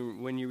 that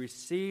when you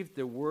received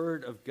the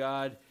word of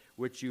God,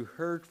 which you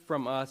heard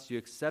from us, you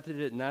accepted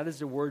it not as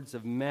the words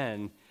of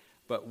men,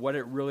 but what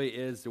it really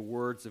is, the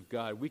words of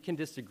God. We can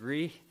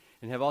disagree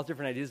and have all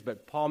different ideas,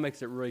 but Paul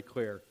makes it really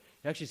clear.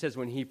 He actually says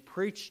when he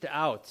preached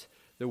out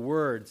the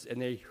words and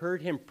they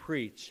heard him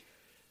preach,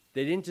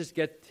 they didn't just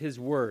get his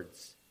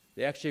words.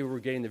 They actually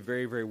were getting the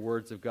very, very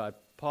words of God.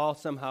 Paul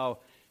somehow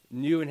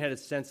knew and had a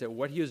sense that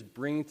what he was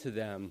bringing to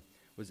them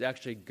was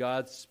actually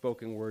God's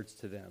spoken words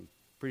to them.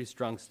 Pretty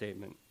strong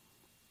statement.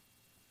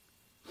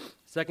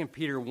 2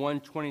 Peter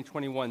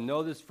 1:20-21.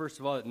 Know this, first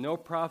of all, that no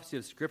prophecy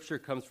of Scripture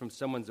comes from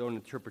someone's own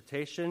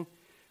interpretation,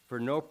 for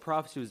no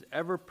prophecy was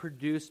ever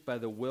produced by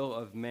the will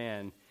of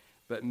man,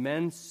 but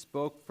men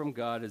spoke from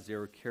God as they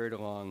were carried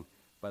along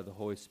by the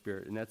Holy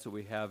Spirit. And that's what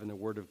we have in the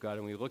Word of God.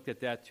 And we looked at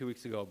that 2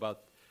 weeks ago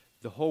about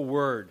the whole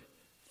Word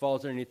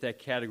falls underneath that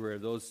category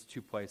of those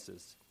two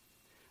places.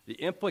 The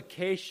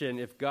implication,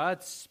 if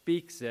God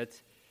speaks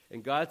it,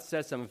 and God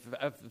says something,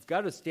 if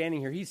God was standing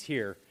here, he's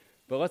here,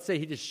 but let's say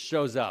he just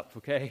shows up,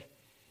 okay,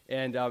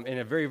 and in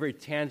a very, very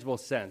tangible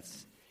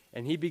sense,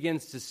 and he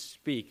begins to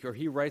speak, or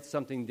he writes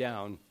something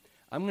down,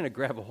 I'm going to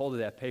grab a hold of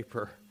that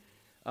paper,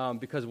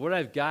 because what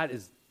I've got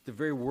is the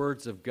very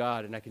words of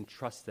God, and I can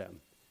trust them.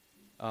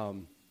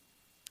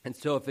 And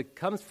so if it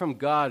comes from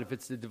God, if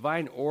it's the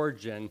divine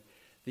origin,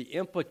 the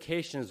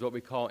implication is what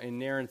we call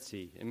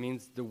inerrancy. It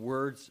means the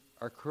words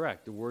are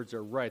correct, the words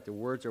are right, the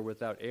words are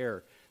without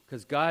error,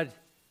 because God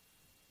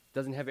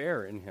doesn't have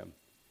error in him.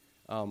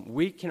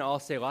 We can all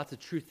say lots of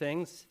true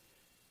things,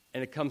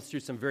 and it comes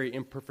through some very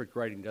imperfect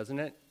writing, doesn't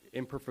it?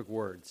 Imperfect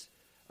words.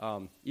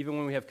 Even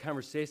when we have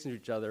conversations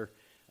with each other,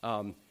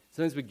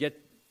 sometimes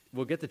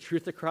we'll get the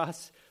truth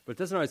across, but it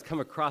doesn't always come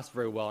across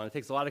very well, and it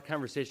takes a lot of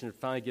conversation to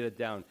finally get it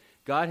down.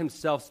 God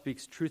himself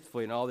speaks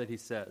truthfully in all that he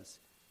says.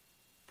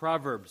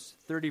 Proverbs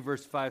 30,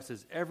 verse 5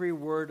 says, every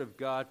word of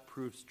God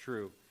proves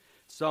true.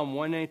 Psalm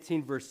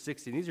 119, verse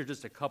 16. These are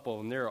just a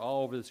couple, and they're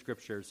all over the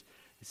scriptures.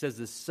 It says,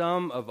 the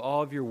sum of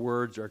all of your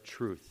words are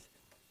truth.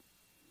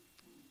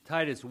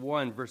 Titus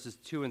 1, verses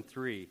 2 and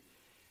 3.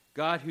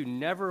 God, who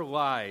never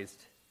lies,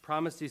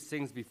 promised these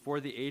things before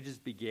the ages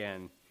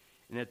began,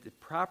 and at the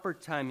proper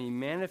time he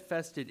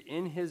manifested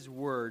in his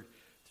word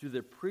through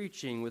the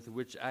preaching with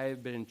which I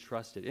have been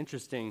entrusted.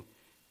 Interesting,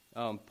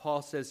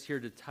 Paul says here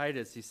to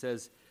Titus, he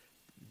says,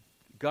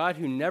 God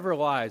who never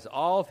lies,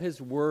 all of his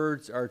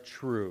words are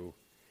true.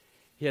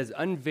 He has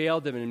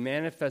unveiled them and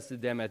manifested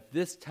them at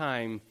this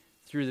time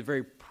through the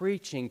very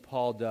preaching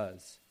Paul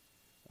does.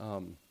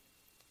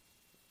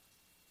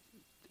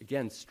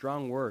 Again,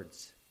 strong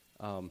words.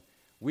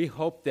 We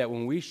hope that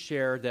when we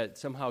share that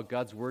somehow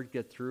God's word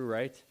get through,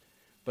 right?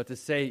 But to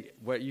say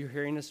what you're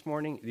hearing this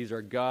morning, these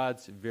are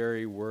God's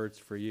very words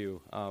for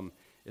you.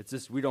 It's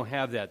just we don't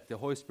have that. The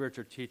Holy Spirit's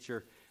our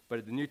teacher,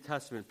 but the New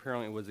Testament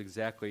apparently was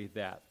exactly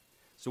that.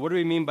 So what do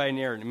we mean by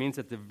inerrant? It means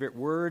that the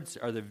words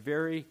are the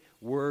very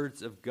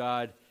words of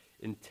God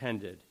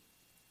intended.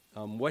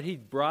 What he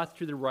brought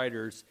through the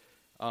writers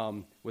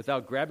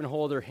without grabbing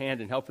hold of their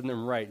hand and helping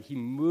them write, he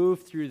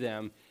moved through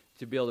them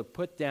to be able to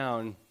put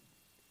down,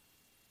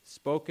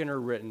 spoken or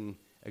written,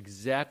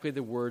 exactly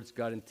the words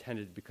God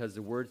intended, because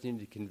the words needed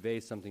to convey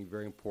something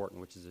very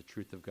important, which is the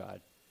truth of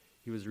God.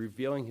 He was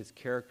revealing his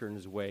character and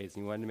his ways,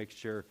 and he wanted to make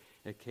sure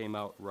it came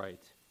out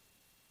right.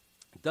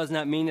 It does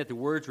not mean that the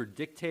words were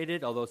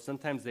dictated, although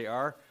sometimes they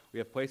are. We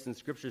have places in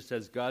Scripture that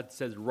says, God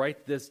says,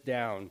 write this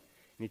down, and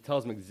he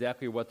tells them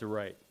exactly what to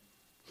write.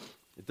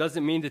 It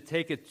doesn't mean to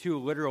take it too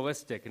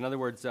literalistic. In other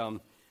words,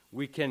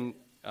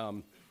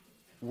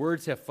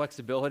 words have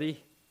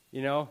flexibility,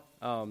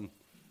 and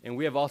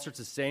we have all sorts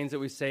of sayings that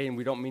we say, and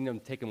we don't mean them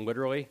to take them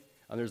literally.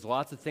 There's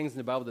lots of things in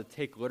the Bible that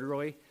take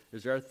literally.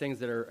 There's other things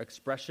that are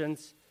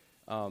expressions.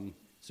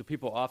 So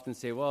people often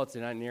say, well, it's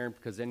not inerrant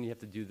because then you have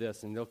to do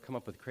this, and they'll come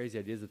up with crazy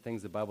ideas of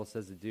things the Bible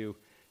says to do,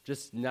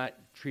 just not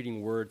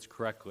treating words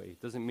correctly.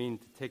 It doesn't mean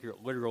to take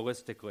it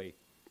literalistically.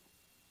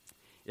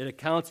 It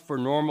accounts for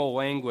normal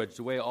language,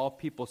 the way all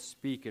people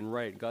speak and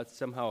write. God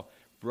somehow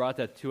brought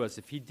that to us.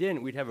 If he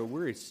didn't, we'd have a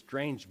really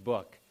strange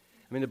book.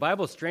 I mean, the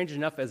Bible is strange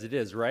enough as it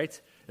is, right?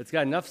 It's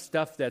got enough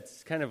stuff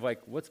that's kind of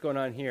like, what's going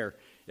on here?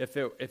 If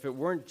it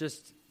weren't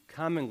just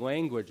common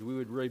language, we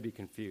would really be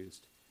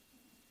confused.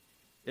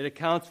 It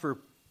accounts for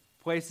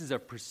places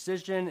of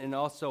precision and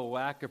also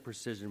lack of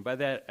precision. By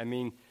that, I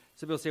mean,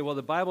 some people say, well,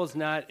 the Bible's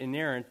not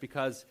inerrant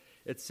because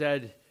it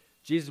said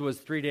Jesus was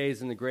 3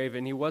 days in the grave,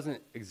 and he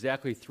wasn't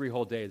exactly 3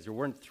 whole days. There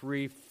weren't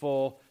 3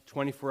 full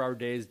 24-hour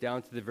days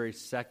down to the very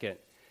second.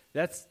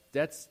 That's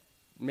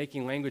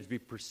making language be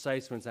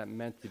precise when it's not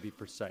meant to be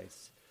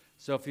precise.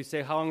 So if you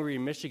say, how long were you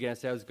in Michigan? I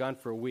say, I was gone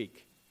for a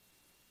week.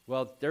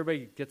 Well,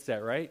 everybody gets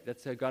that, right?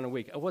 That's gone a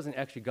week. I wasn't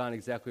actually gone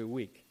exactly a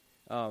week.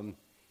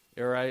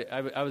 Or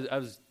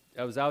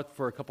I was out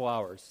for a couple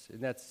hours,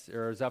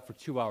 or I was out for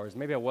 2 hours.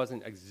 Maybe I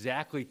wasn't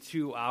exactly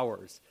 2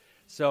 hours.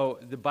 So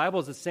the Bible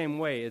is the same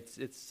way. It's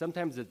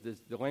sometimes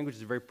the language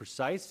is very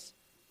precise.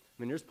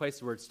 I mean, there's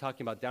places where it's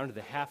talking about down to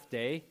the half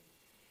day,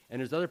 and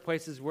there's other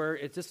places where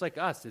it's just like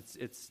us.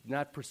 It's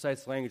not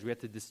precise language. We have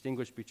to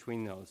distinguish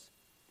between those.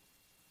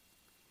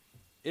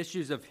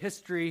 Issues of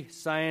history,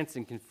 science,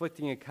 and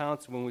conflicting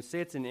accounts. When we say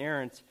it's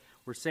inerrant,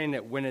 we're saying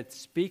that when it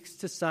speaks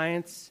to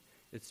science,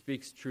 it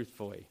speaks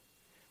truthfully.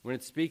 When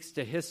it speaks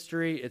to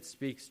history, it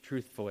speaks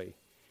truthfully.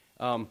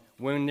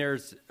 When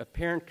there's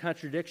apparent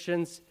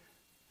contradictions,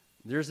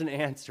 there's an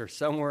answer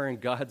somewhere in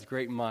God's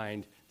great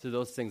mind to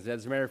those things.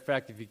 As a matter of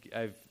fact,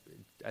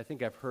 I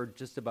think I've heard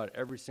just about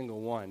every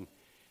single one.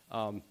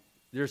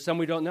 There's some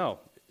we don't know.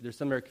 There's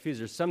some that are confused.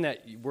 There's some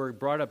that were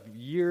brought up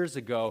years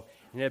ago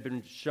and have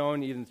been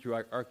shown even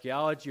through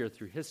archaeology or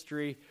through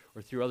history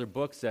or through other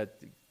books that,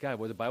 God,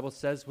 what the Bible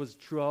says was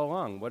true all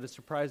along. What a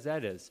surprise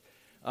that is.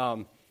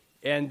 And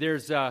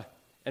there's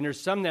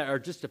some that are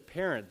just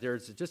apparent.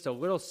 There's just a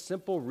little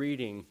simple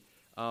reading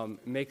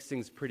makes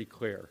things pretty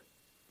clear.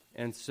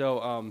 And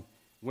so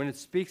when it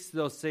speaks to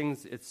those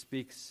things, it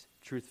speaks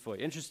truthfully.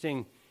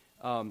 Interesting,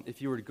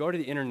 if you were to go to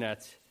the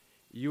internet,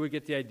 you would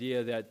get the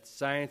idea that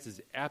science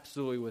is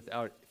absolutely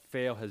without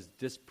fail has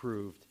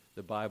disproved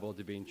the Bible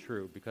to being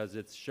true, because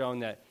it's shown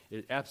that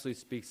it absolutely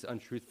speaks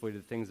untruthfully to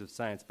the things of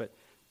science. But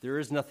there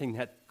is nothing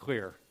that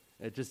clear.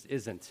 It just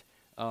isn't.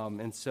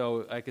 And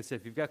so, like I said,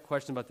 if you've got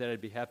questions about that, I'd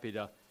be happy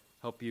to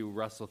help you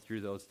wrestle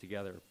through those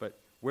together. But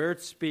where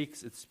it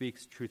speaks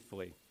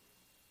truthfully.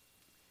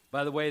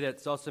 By the way,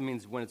 that also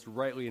means when it's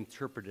rightly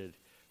interpreted.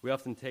 We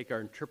often take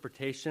our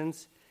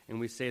interpretations and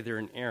we say they're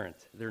inerrant.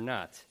 They're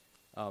not.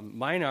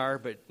 Mine are,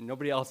 but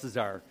nobody else's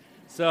are.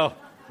 So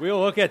we'll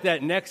look at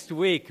that next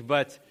week,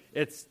 but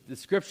it's the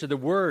Scripture, the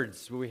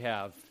words we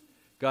have.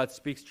 God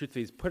speaks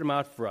truthfully. He's put them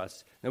out for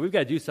us. Now, we've got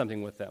to do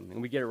something with them,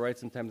 and we get it right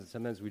sometimes, and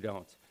sometimes we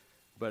don't.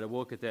 But we'll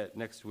look at that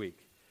next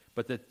week.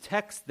 But the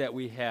text that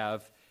we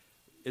have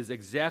is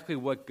exactly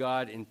what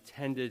God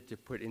intended to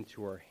put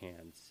into our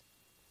hands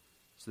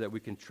so that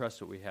we can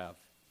trust what we have.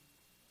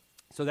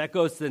 So that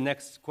goes to the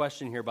next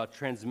question here about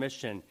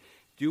transmission.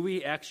 Do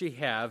we actually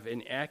have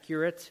an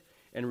accurate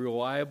and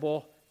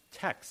reliable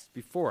text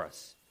before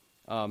us?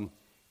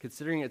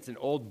 Considering it's an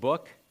old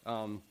book,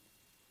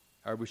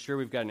 are we sure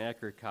we've got an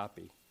accurate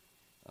copy?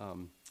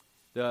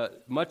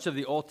 Much of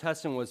the Old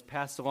Testament was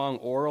passed along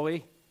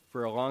orally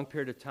for a long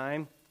period of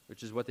time,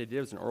 which is what they did. It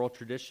was an oral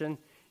tradition.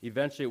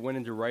 Eventually it went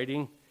into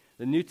writing.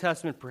 The New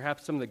Testament,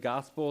 perhaps some of the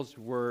Gospels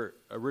were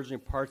originally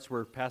parts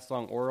were passed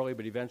along orally,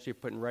 but eventually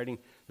put in writing.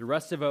 The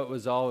rest of it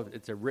was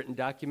it's a written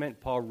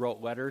document. Paul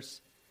wrote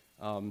letters,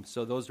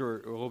 so those were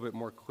a little bit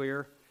more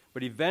clear.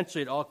 But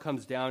eventually it all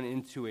comes down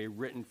into a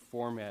written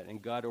format,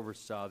 and God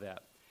oversaw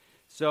that.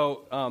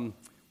 So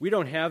we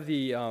don't have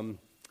the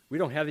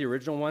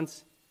original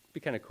ones. It'd be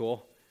kind of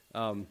cool.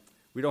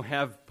 We don't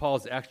have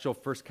Paul's actual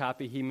first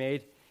copy he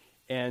made.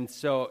 And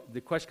so the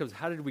question comes,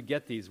 how did we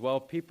get these? Well,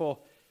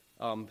 people,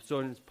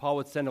 so Paul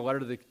would send a letter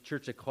to the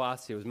church at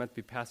Colossae. It was meant to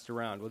be passed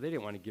around. Well, they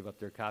didn't want to give up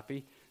their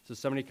copy, so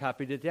somebody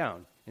copied it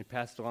down and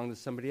passed it along to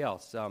somebody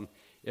else.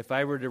 If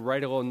I were to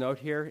write a little note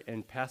here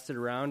and pass it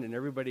around, and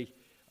everybody,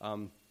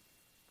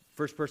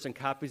 first person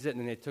copies it, and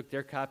then they took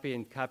their copy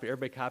and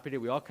everybody copied it.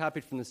 We all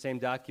copied from the same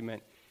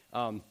document,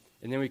 and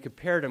then we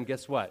compared them.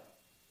 Guess what?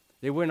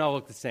 They wouldn't all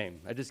look the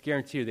same. I just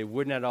guarantee you they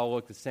would not all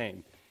look the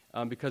same.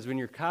 because when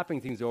you're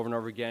copying things over and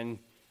over again,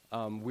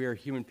 we are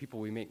human people.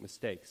 We make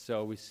mistakes.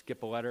 So we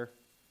skip a letter.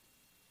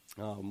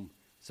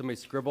 Somebody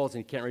scribbles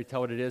and you can't really tell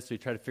what it is, so you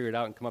try to figure it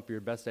out and come up with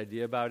your best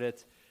idea about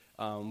it.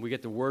 We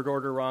get the word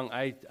order wrong.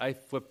 I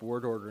flip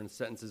word order in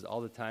sentences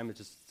all the time. It's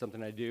just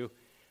something I do.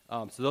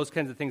 So those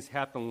kinds of things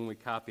happen when we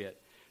copy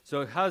it.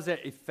 So how does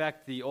that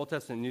affect the Old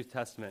Testament and New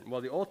Testament?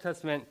 Well, the Old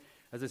Testament,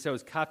 as I said,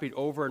 was copied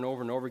over and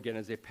over and over again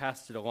as they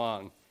passed it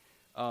along.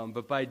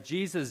 But by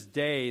Jesus'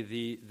 day,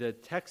 the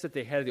text that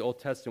they had of the Old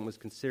Testament was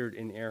considered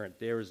inerrant.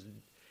 There was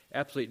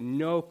absolutely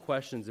no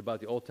questions about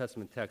the Old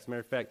Testament text.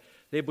 Matter of fact,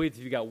 they believed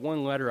if you got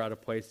one letter out of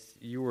place,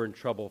 you were in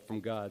trouble from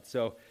God.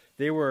 So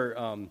they were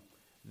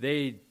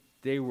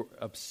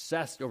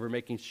obsessed over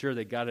making sure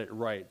they got it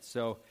right.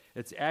 So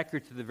it's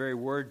accurate to the very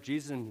word.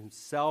 Jesus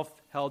himself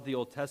held the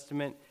Old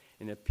Testament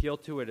and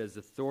appealed to it as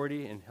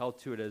authority and held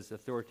to it as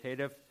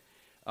authoritative.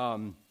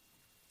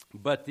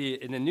 But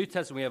in the New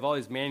Testament, we have all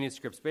these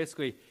manuscripts.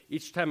 Basically,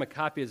 each time a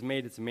copy is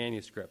made, it's a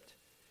manuscript.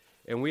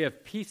 And we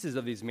have pieces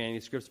of these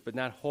manuscripts, but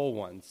not whole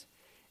ones.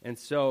 And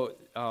so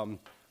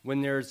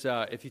when there's,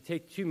 if you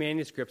take two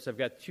manuscripts, I've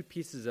got two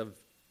pieces of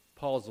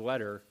Paul's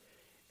letter,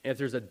 and if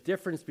there's a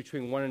difference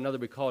between one another,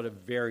 we call it a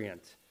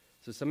variant.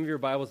 So some of your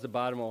Bibles at the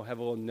bottom will have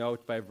a little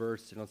note by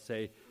verse, and it'll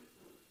say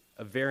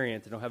a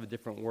variant, and it'll have a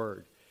different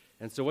word.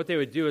 And so what they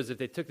would do is if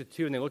they took the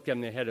two and they looked at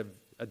them and they had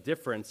a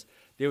difference,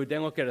 they would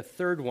then look at a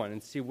third one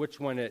and see which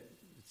one it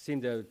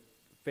seemed to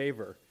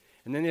favor.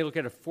 And then they look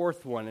at a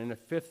fourth one and a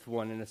fifth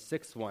one and a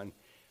sixth one.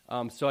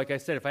 So like I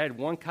said, if I had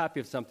one copy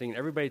of something and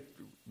everybody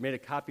made a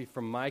copy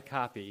from my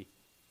copy,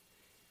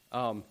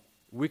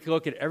 we could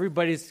look at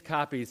everybody's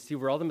copies, see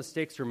where all the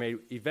mistakes were made.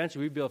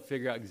 Eventually, we'd be able to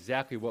figure out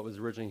exactly what was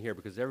originally here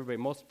because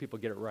most people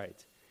get it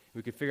right.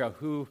 We could figure out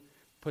who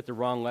put the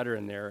wrong letter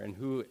in there and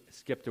who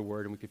skipped a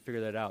word, and we could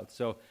figure that out.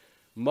 So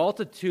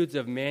multitudes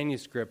of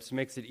manuscripts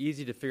makes it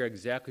easy to figure out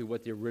exactly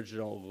what the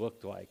original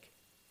looked like.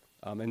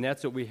 And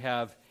that's what we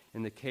have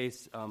in the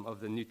case of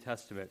the New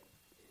Testament.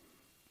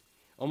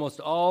 Almost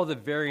all the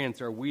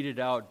variants are weeded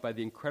out by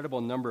the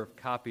incredible number of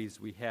copies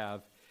we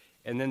have.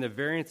 And then the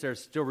variants are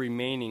still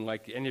remaining,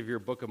 like the end of your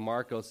book of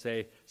Mark will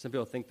say, some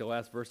people think the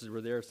last verses were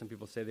there, some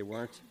people say they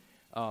weren't.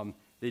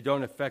 They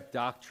don't affect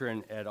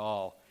doctrine at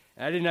all.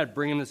 And I did not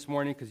bring them this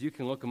morning because you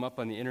can look them up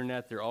on the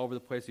internet. They're all over the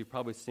place. You've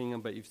probably seen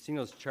them, but you've seen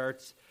those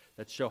charts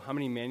that show how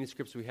many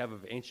manuscripts we have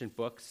of ancient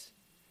books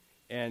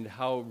and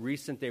how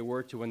recent they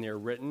were to when they were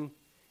written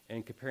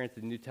and comparing it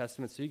to the New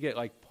Testament. So you get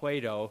like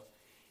Plato,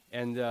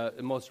 and the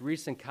most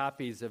recent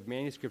copies of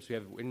manuscripts we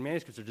have, and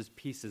manuscripts are just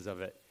pieces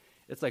of it.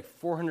 It's like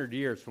 400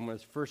 years from when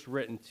it was first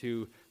written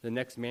to the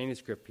next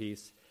manuscript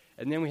piece.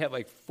 And then we have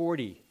like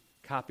 40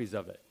 copies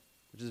of it,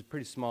 which is a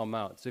pretty small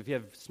amount. So if you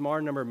have a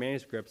smaller number of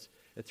manuscripts,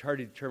 it's hard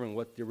to determine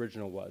what the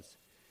original was.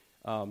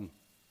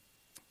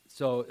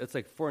 So it's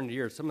like 400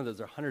 years. Some of those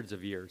are hundreds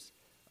of years.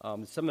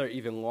 Some that are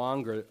even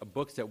longer,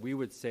 books that we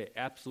would say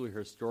absolutely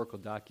historical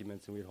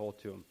documents, and we'd hold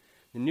to them.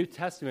 The New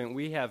Testament,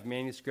 we have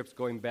manuscripts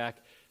going back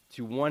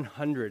to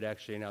 100,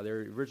 actually. Now,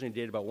 they're originally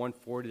dated about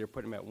 140. They're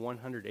putting them at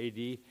 100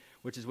 AD,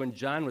 which is when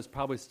John was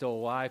probably still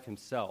alive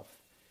himself,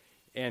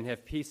 and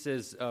have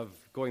pieces of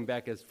going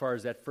back as far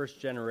as that first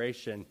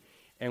generation.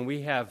 And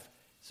we have,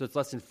 so it's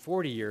less than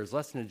 40 years,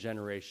 less than a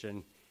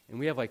generation, and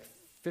we have like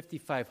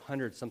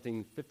 5,500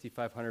 something,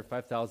 5,500,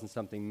 5,000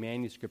 something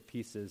manuscript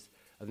pieces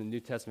of the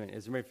New Testament.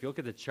 As a matter, if you look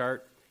at the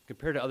chart,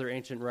 compared to other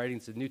ancient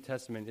writings, the New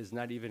Testament is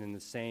not even in the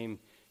same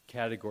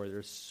category.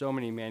 There's so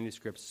many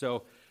manuscripts.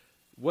 So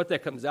what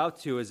that comes out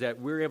to is that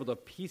we're able to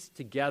piece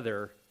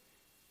together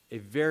a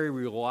very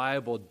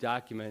reliable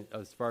document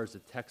as far as the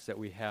text that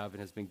we have and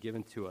has been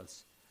given to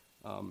us.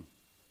 So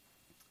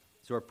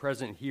our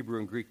present Hebrew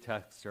and Greek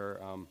texts are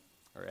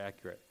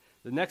accurate.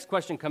 The next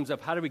question comes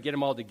up, how do we get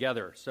them all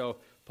together? So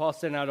Paul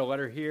sent out a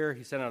letter here,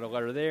 he sent out a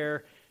letter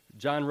there.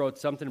 John wrote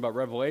something about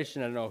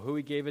Revelation. I don't know who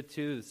he gave it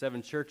to, the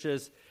 7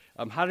 churches.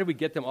 How did we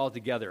get them all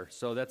together?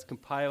 So that's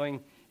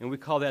compiling, and we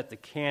call that the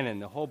canon.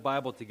 The whole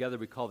Bible together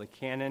we call the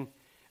canon.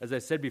 As I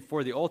said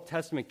before, the Old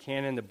Testament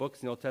canon, the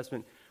books in the Old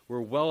Testament,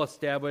 were well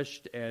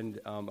established and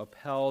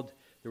upheld.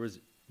 There was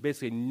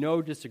basically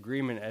no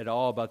disagreement at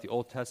all about the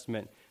Old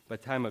Testament by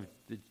the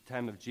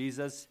time of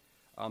Jesus.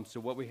 So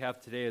what we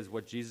have today is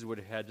what Jesus would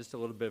have had, just a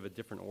little bit of a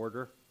different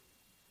order.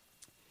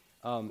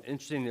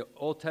 Interesting, the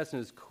Old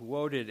Testament is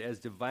quoted as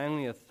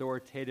divinely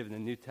authoritative in the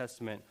New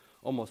Testament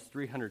almost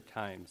 300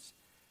 times.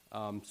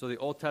 So the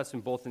Old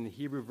Testament, both in the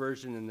Hebrew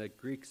version and the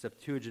Greek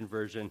Septuagint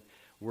version,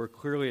 were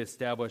clearly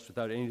established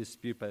without any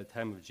dispute by the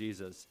time of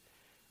Jesus.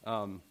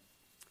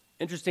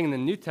 Interesting, in the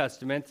New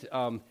Testament,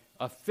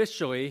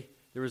 officially,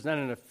 there was not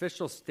an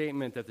official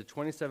statement that the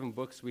 27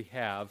 books we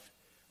have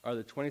are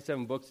the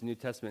 27 books in the New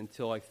Testament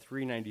until like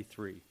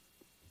 393.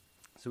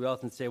 So we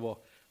often say,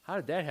 well, how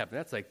did that happen?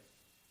 That's like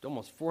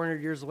almost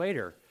 400 years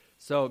later.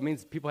 So it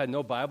means people had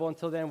no Bible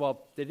until then?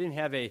 Well, they didn't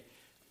have a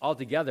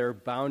altogether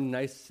bound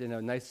nice in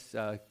a nice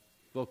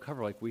little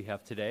cover like we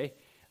have today.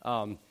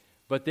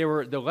 But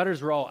the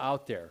letters were all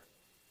out there.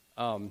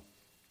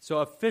 So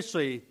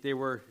officially, they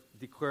were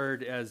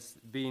declared as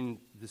being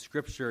the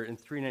Scripture in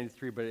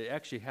 393, but it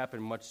actually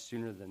happened much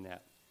sooner than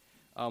that.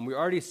 We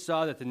already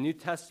saw that the New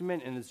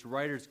Testament and its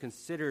writers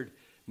considered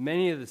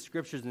many of the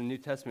Scriptures in the New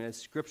Testament as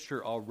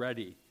Scripture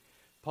already.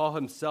 Paul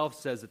himself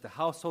says that the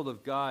household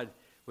of God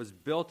was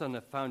built on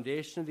the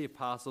foundation of the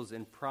apostles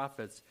and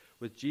prophets,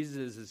 with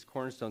Jesus as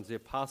cornerstones. The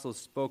apostles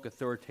spoke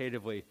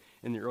authoritatively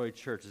in the early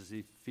church, as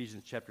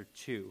Ephesians chapter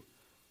 2.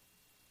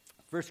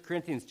 1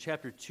 Corinthians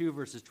chapter 2,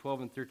 verses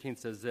 12 and 13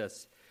 says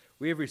this: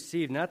 "We have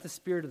received not the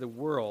spirit of the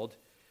world,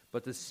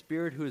 but the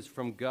Spirit who is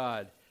from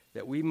God,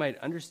 that we might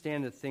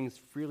understand the things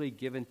freely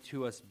given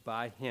to us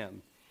by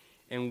him.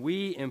 And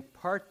we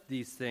impart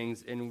these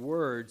things in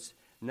words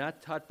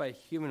not taught by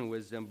human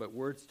wisdom, but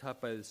words taught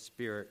by the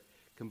Spirit,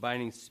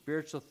 combining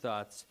spiritual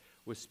thoughts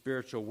with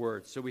spiritual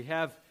words." So we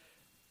have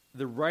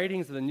the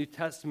writings of the New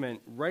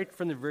Testament right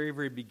from the very,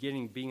 very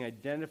beginning being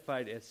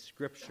identified as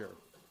Scripture.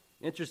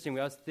 Interesting, we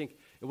also think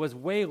it was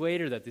way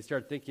later that they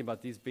started thinking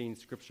about these being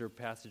Scripture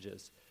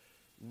passages.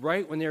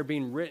 Right when they were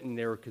being written,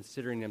 they were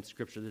considering them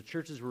Scripture. The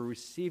churches were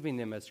receiving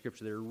them as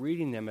Scripture. They were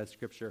reading them as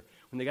Scripture.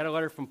 When they got a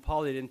letter from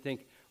Paul, they didn't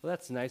think, well,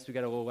 that's nice, we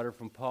got a little letter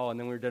from Paul, and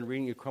then we were done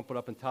reading it, crumpled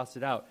up and tossed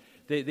it out.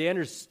 They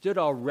understood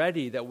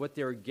already that what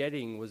they were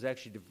getting was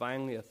actually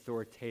divinely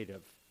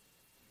authoritative.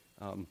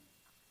 And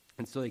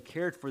so they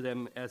cared for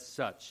them as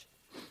such.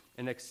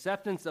 And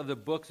acceptance of the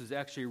books was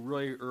actually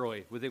really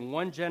early. Within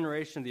one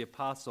generation of the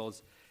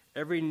apostles,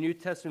 every New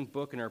Testament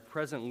book in our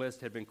present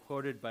list had been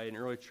quoted by an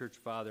early church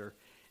father.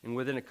 And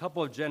within a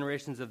couple of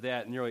generations of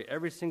that, nearly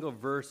every single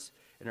verse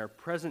in our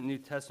present New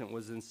Testament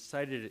was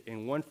cited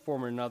in one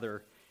form or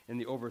another in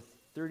the over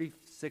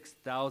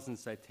 36,000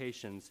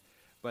 citations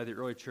by the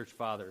early church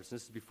fathers.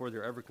 This is before they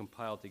were ever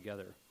compiled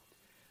together.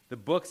 The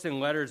books and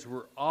letters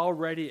were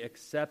already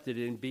accepted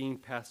and being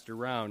passed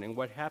around. And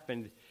what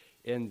happened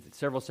in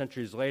several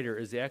centuries later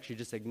is they actually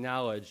just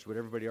acknowledged what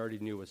everybody already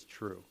knew was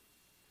true.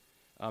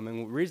 And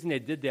the reason they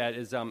did that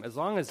is as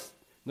long as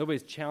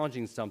nobody's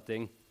challenging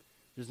something,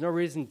 there's no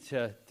reason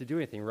to do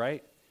anything,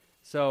 right?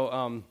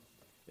 So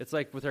it's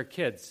like with our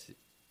kids.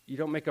 You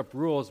don't make up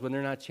rules when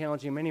they're not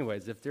challenging them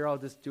anyways. If they're all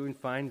just doing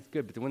fine, it's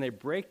good. But when they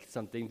break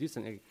something, do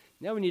something,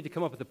 now we need to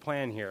come up with a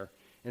plan here.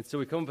 And so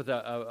we come up with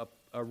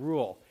a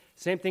rule.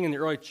 Same thing in the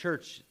early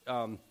church.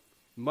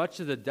 Much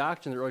of the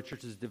doctrine of the early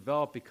church is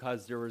developed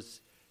because there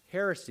was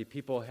heresy.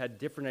 People had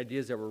different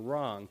ideas that were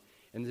wrong.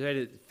 And they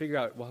had to figure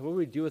out, well, what do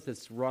we do with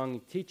this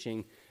wrong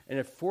teaching? And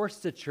it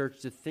forced the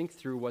church to think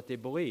through what they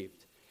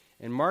believed.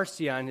 And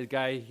Marcion, the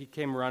guy, he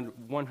came around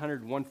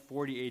 100,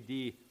 140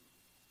 A.D.,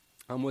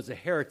 was a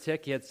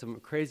heretic. He had some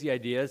crazy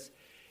ideas.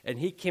 And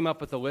he came up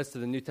with a list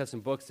of the New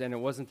Testament books, and it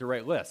wasn't the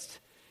right list.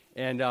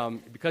 And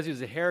because he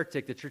was a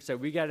heretic, the church said,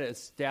 we got to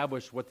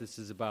establish what this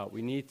is about.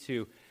 We need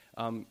to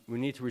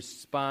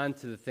respond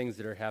to the things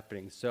that are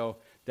happening. So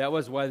that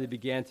was why they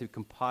began to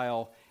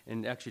compile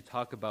and actually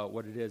talk about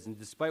what it is. And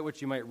despite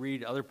what you might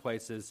read other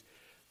places,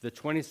 the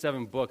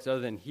 27 books,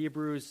 other than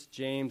Hebrews,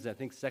 James, and I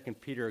think 2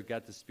 Peter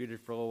got disputed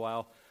for a little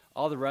while,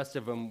 all the rest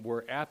of them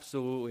were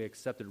absolutely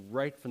accepted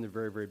right from the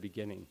very, very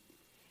beginning.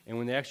 And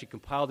when they actually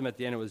compiled them at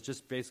the end, it was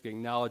just basically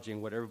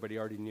acknowledging what everybody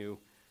already knew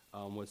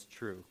was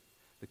true.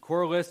 The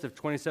core list of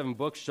 27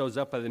 books shows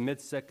up by the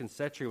mid-2nd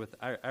century with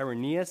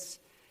Irenaeus.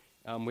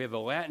 We have a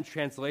Latin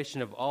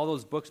translation of all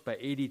those books by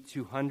AD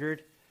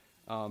 200.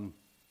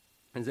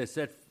 As I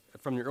said,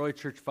 from the early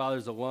church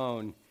fathers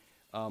alone,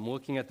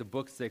 looking at the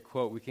books they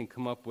quote, we can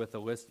come up with a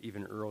list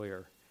even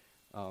earlier.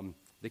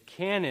 The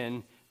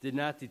canon did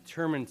not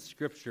determine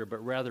Scripture,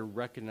 but rather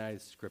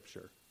recognized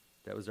Scripture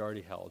that was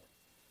already held.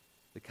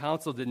 The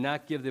council did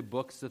not give the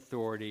books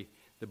authority.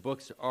 The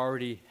books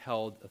already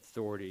held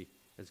authority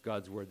as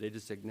God's word. They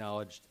just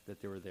acknowledged that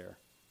they were there.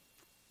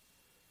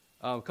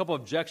 A couple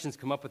objections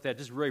come up with that,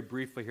 just really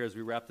briefly here as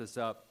we wrap this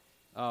up.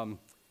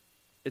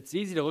 It's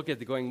easy to look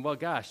at it going, well,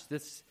 gosh,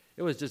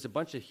 it was just a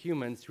bunch of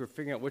humans who were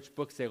figuring out which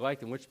books they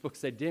liked and which books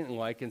they didn't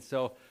like, and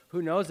so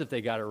who knows if they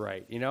got it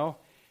right, you know?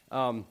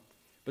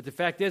 But the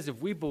fact is,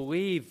 if we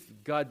believe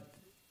God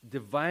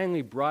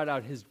divinely brought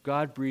out his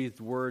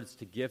God-breathed words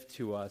to give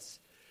to us,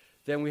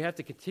 then we have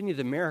to continue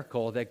the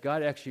miracle that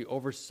God actually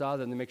oversaw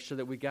them to make sure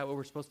that we got what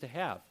we're supposed to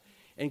have.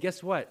 And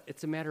guess what?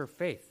 It's a matter of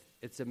faith.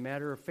 It's a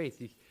matter of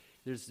faith.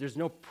 There's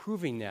no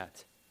proving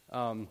that.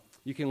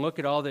 You can look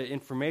at all the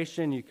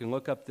information. You can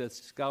look up the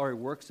scholarly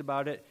works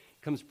about it.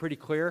 It comes pretty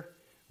clear,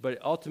 but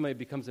ultimately it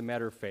becomes a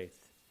matter of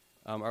faith.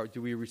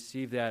 Do we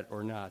receive that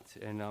or not?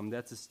 And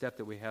that's a step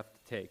that we have to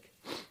take.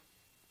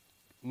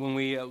 When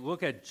we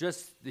look at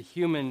just the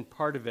human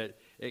part of it,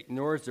 it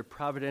ignores the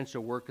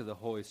providential work of the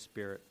Holy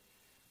Spirit.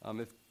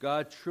 If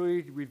God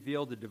truly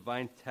revealed the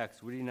divine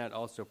text, would he not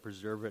also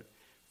preserve it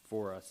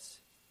for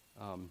us?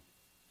 And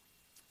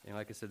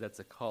like I said, that's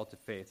a call to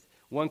faith.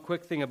 One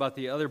quick thing about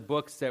the other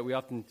books that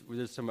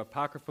there's some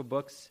apocryphal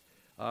books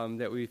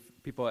that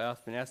people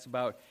often ask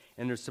about,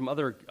 and there's some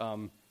other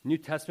New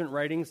Testament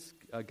writings,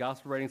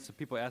 gospel writings, so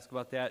people ask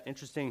about that.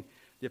 Interesting,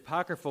 the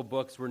apocryphal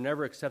books were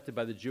never accepted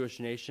by the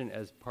Jewish nation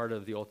as part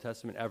of the Old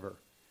Testament ever.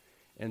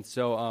 And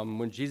so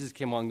when Jesus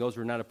came along, those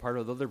were not a part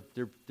of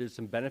it. There's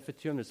some benefit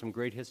to them. There's some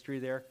great history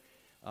there.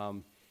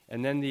 And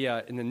then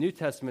in the New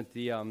Testament,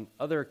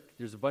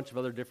 there's a bunch of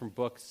other different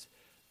books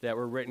that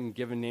were written,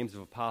 given names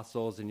of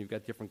apostles, and you've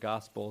got different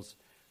gospels.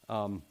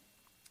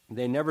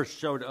 They never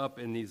showed up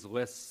in these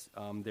lists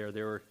there.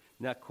 They were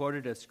not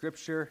quoted as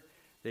scripture.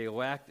 They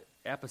lacked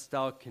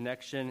apostolic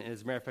connection. And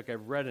as a matter of fact,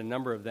 I've read a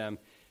number of them.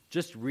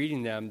 Just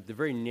reading them, the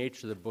very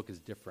nature of the book is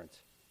different.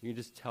 You can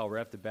just tell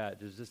right off the bat,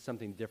 there's just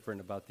something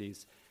different about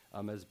these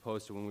as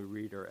opposed to when we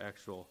read our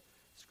actual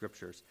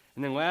scriptures.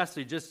 And then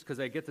lastly, just because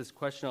I get this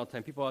question all the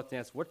time, people often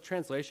ask, what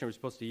translation are we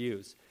supposed to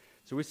use?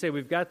 So we say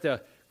we've got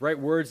the right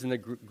words in the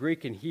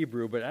Greek and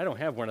Hebrew, but I don't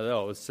have one of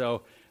those.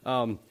 So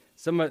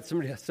some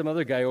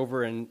other guy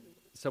over in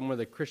somewhere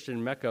the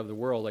Christian mecca of the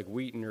world, like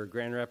Wheaton or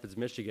Grand Rapids,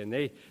 Michigan,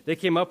 they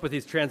came up with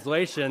these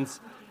translations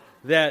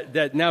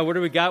that now what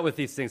do we got with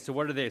these things? So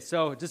what are they?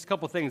 So just a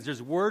couple things.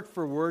 There's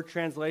word-for-word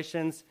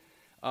translations.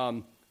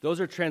 Those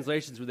are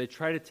translations where they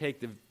try to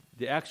take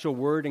the actual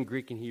word in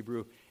Greek and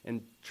Hebrew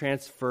and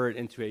transfer it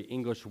into an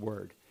English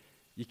word.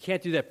 You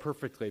can't do that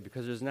perfectly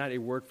because there's not a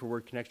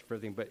word-for-word connection for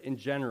everything, but in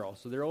general.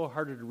 So they're a little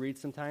harder to read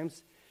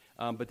sometimes,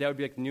 but that would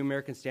be like the New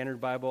American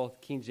Standard Bible,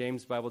 King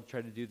James Bible to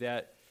try to do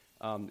that.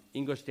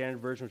 English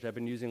Standard Version, which I've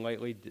been using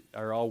lately,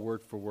 are all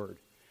word-for-word.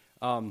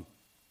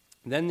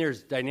 Then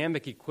there's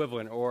dynamic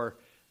equivalent, or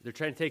they're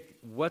trying to take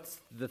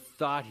what's the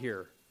thought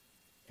here,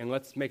 and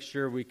let's make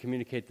sure we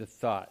communicate the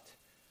thought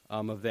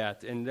of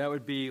that. And that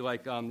would be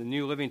like the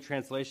New Living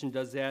Translation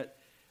does that.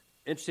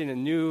 Interesting, the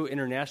New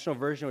International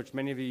Version, which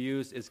many of you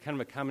use, is kind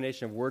of a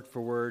combination of word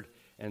for word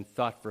and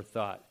thought for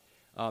thought.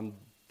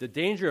 The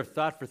danger of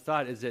thought for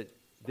thought is that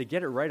they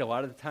get it right a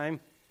lot of the time,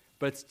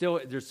 but still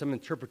there's some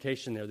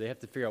interpretation there. They have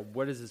to figure out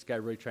what is this guy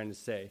really trying to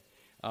say.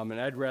 And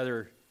I'd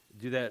rather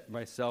do that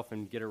myself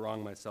and get it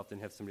wrong myself than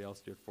have somebody else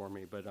do it for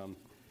me. But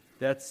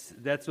that's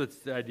what's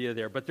the idea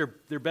there. But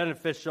they're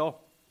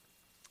beneficial,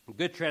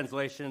 good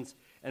translations.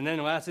 And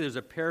then lastly, there's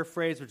a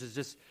paraphrase, which is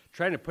just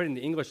trying to put it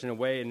into English in a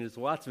way, and there's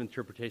lots of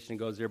interpretation that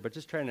goes there, but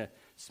just trying to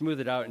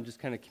smooth it out and just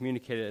kind of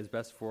communicate it as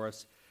best for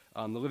us.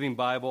 The Living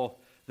Bible,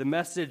 the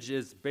Message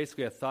is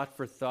basically a thought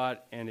for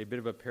thought and a bit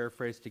of a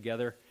paraphrase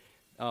together.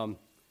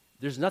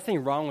 There's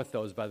nothing wrong with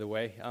those, by the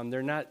way.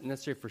 They're not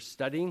necessary for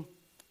studying,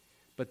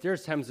 but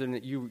there's times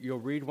when you'll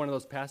read one of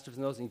those passages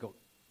and those and you go,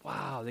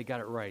 wow, they got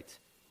it right.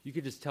 You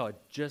could just tell it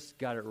just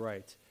got it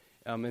right.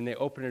 And they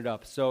open it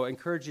up. So I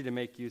encourage you to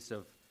make use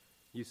of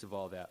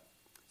all that.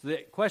 So the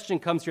question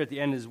comes here at the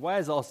end is, why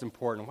is all this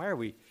important? Why are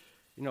we,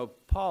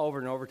 Paul over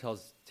and over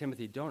tells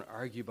Timothy, don't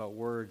argue about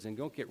words and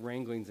don't get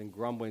wranglings and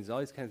grumblings, all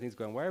these kind of things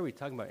going. Why are we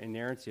talking about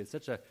inerrancy? It's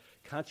such a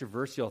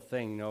controversial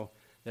thing,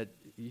 that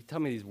you tell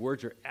me these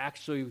words are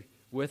actually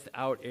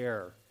without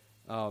error.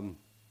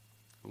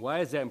 Why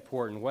is that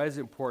important? Why is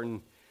it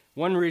important?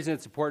 One reason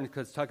it's important is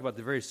because it's talking about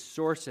the very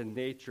source and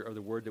nature of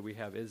the word that we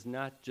have. It is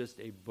not just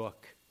a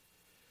book,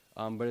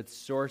 but its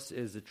source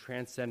is the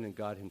transcendent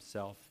God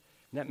himself.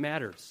 And that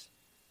matters.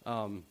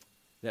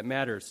 That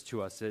matters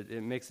to us.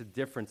 It makes a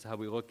difference how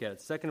we look at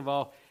it. Second of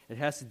all, it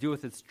has to do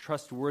with its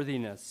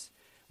trustworthiness.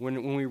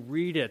 When we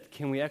read it,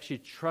 can we actually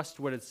trust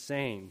what it's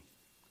saying?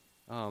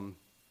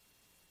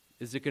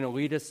 Is it going to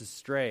lead us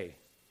astray?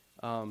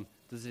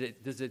 Does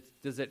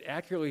it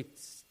accurately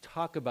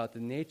talk about the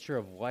nature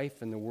of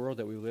life and the world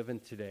that we live in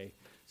today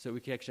so that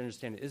we can actually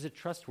understand it? Is it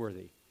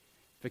trustworthy?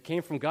 If it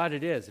came from God,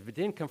 it is. If it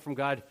didn't come from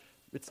God,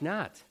 it's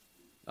not.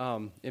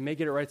 It may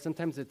get it right.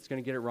 Sometimes it's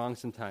going to get it wrong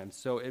sometimes.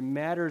 So it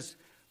matters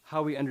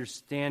how we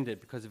understand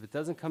it, because if it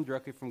doesn't come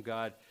directly from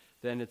God,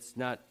 then it's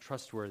not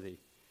trustworthy.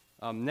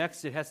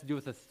 Next, it has to do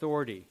with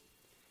authority.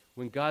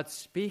 When God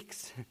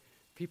speaks,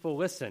 people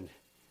listen.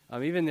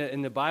 Even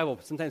in the Bible,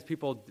 sometimes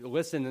people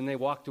listen and they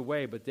walked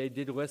away, but they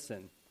did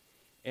listen.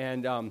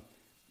 And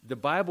the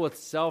Bible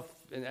itself,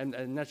 and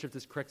I'm not sure if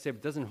this is correct to say, but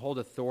it doesn't hold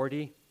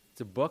authority.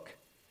 It's a book.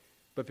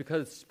 But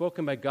because it's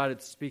spoken by God,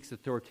 it speaks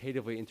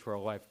authoritatively into our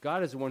life.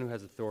 God is the one who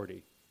has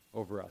authority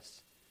over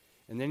us.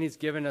 And then he's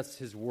given us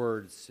his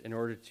words in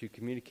order to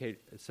communicate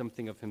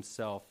something of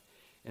himself.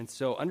 And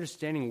so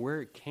understanding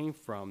where it came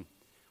from,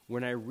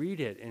 when I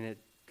read it and it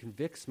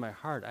convicts my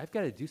heart, I've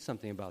got to do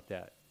something about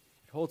that.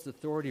 It holds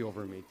authority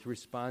over me to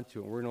respond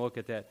to it. We're going to look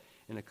at that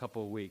in a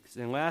couple of weeks.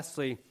 And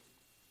lastly,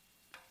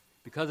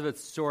 because of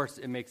its source,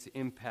 it makes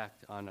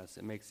impact on us.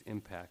 It makes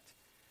impact.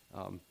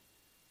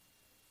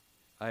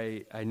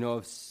 I know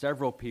of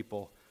several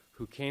people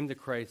who came to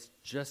Christ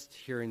just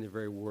hearing the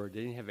very word.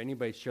 They didn't have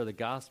anybody share the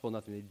gospel,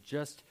 nothing. They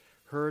just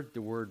heard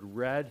the word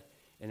read,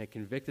 and it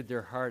convicted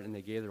their heart, and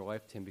they gave their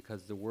life to him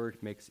because the word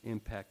makes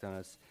impact on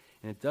us.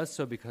 And it does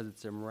so because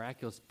it's a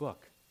miraculous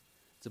book.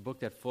 It's a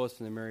book that flows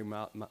from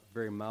the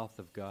very mouth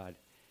of God.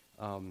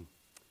 No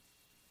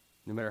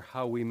matter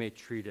how we may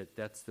treat it,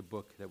 that's the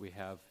book that we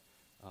have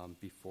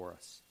before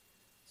us.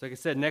 So like I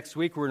said, next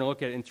week we're going to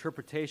look at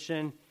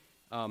interpretation,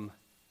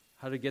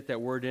 how to get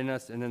that word in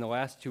us. And then the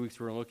last 2 weeks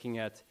we're looking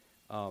at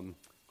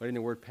letting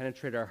the word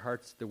penetrate our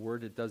hearts, the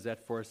word that does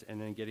that for us, and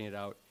then getting it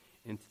out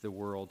into the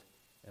world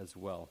as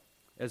well.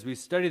 as we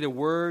study the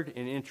Word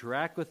and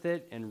interact with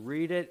it and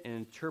read it and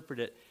interpret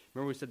it,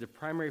 remember we said the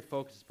primary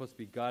focus is supposed to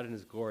be God and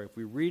His glory. If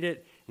we read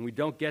it and we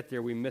don't get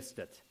there, we missed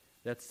it.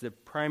 That's the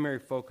primary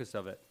focus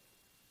of it.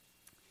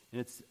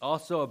 And it's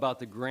also about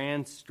the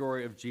grand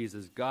story of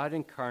Jesus, God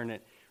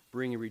incarnate,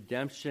 bringing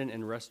redemption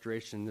and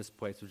restoration in this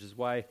place, which is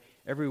why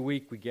every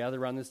week we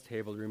gather around this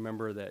table to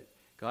remember that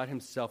God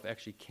Himself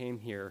actually came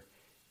here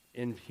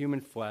in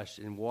human flesh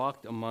and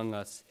walked among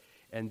us.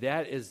 And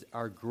that is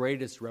our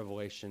greatest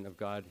revelation of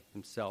God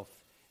Himself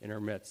in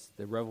our midst,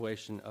 the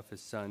revelation of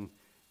His Son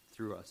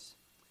through us.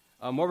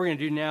 What we're going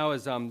to do now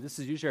is, this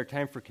is usually our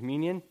time for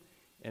communion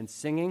and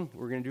singing.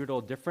 We're going to do it a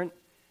little different.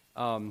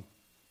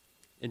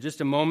 In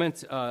just a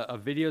moment, a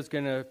video is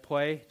going to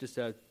play, just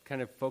to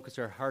kind of focus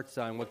our hearts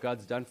on what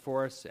God's done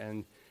for us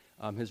and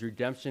His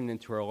redemption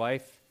into our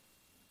life.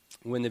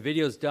 When the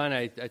video's done,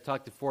 I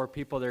talked to 4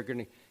 people.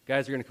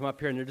 Guys are going to come up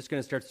here, and they're just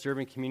going to start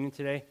serving communion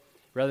today.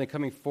 Rather than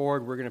coming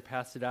forward, we're going to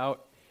pass it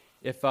out.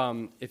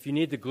 If you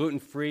need the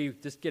gluten-free,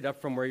 just get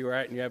up from where you're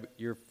at, and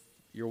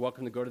you're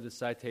welcome to go to the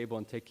side table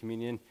and take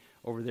communion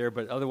over there.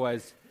 But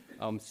otherwise,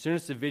 as soon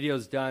as the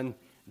video's done,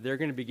 they're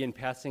going to begin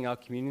passing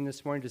out communion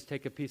this morning. Just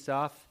take a piece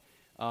off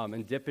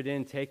and dip it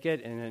in, take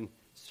it, and then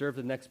serve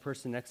the next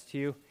person next to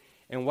you.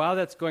 And while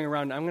that's going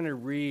around, I'm going to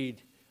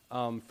read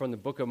from the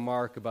book of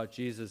Mark about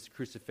Jesus'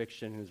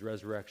 crucifixion and His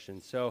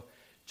resurrection. So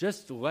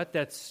just let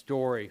that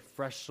story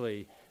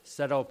freshly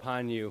settle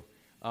upon you.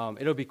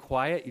 It'll be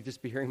quiet. You'll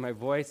just be hearing my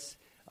voice.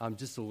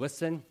 Just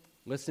listen.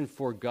 Listen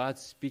for God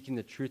speaking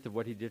the truth of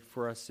what He did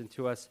for us and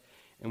to us.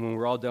 And when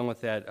we're all done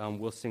with that,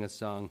 we'll sing a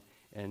song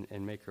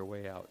and make our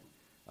way out.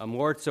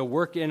 Lord, so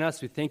work in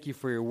us. We thank You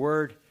for Your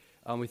word.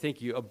 We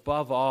thank You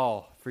above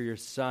all for Your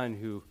Son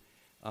who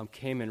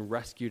came and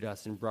rescued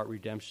us and brought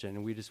redemption.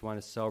 And we just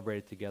want to celebrate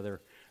it together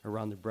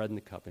around the bread and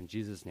the cup. In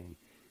Jesus' name,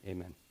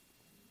 amen.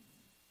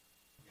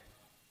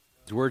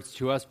 His words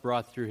to us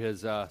brought through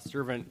His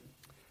servant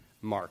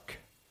Mark.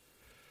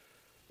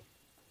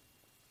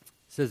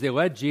 It says, they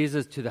led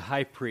Jesus to the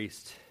high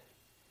priest,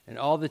 and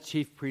all the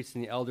chief priests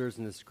and the elders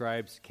and the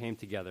scribes came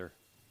together.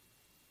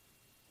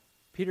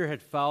 Peter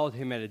had followed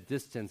Him at a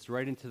distance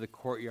right into the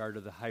courtyard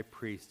of the high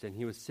priest, and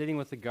he was sitting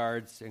with the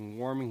guards and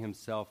warming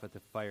himself at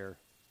the fire.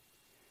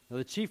 Now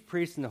the chief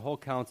priests and the whole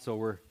council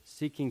were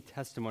seeking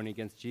testimony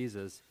against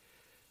Jesus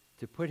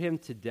to put Him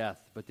to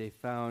death, but they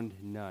found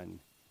none.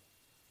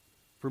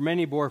 For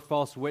many bore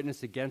false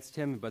witness against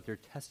Him, but their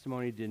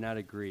testimony did not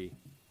agree.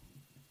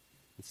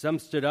 And some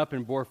stood up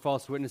and bore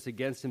false witness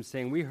against Him,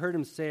 saying, we heard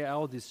Him say, I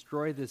will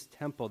destroy this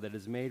temple that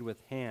is made with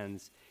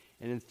hands,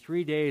 and in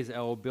 3 days I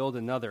will build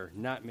another,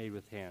 not made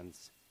with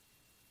hands.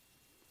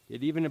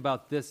 Yet even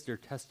about this their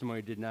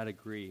testimony did not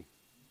agree.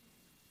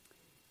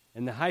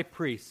 And the high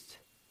priest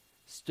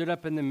stood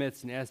up in the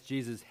midst and asked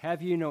Jesus,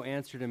 have you no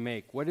answer to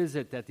make? What is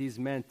it that these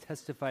men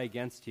testify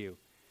against You?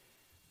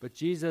 But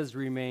Jesus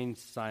remained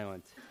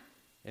silent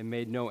and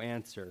made no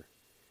answer.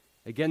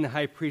 Again the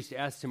high priest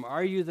asked Him,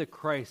 are You the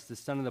Christ, the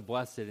Son of the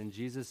Blessed? And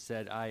Jesus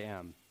said, I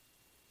am.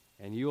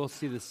 And you will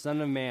see the Son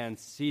of Man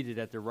seated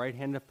at the right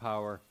hand of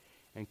power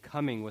and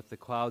coming with the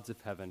clouds of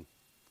heaven.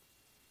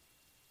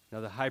 Now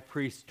the high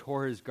priest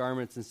tore his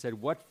garments and said,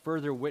 what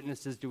further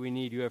witnesses do we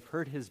need? You have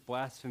heard his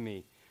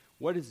blasphemy.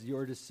 What is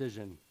your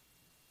decision?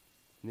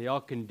 And they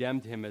all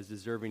condemned him as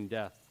deserving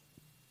death.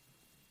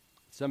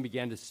 Some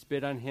began to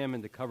spit on him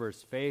and to cover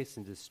his face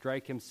and to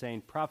strike him,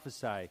 saying,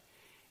 prophesy.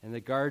 And the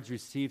guards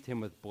received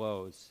him with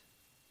blows.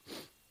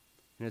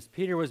 And as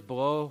Peter was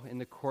below in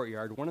the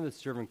courtyard, one of the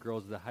servant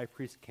girls of the high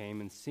priest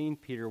came, and seeing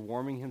Peter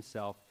warming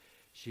himself,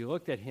 she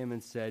looked at him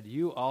and said,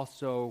 you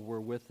also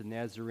were with the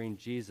Nazarene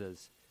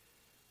Jesus.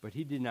 But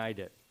he denied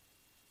it.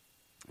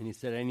 And he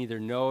said, I neither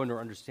know nor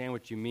understand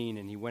what you mean.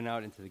 And he went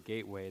out into the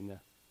gateway, and the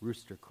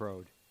rooster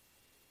crowed.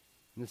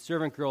 And the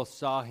servant girl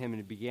saw him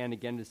and began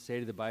again to say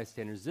to the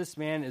bystanders, this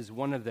man is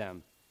one of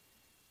them.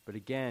 But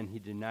again he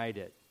denied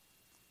it.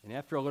 And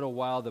after a little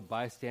while the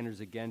bystanders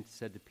again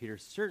said to Peter,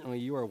 certainly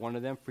you are one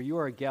of them, for you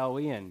are a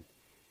Galilean.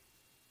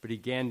 But he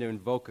began to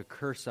invoke a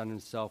curse on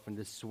himself and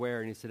to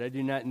swear. And he said, I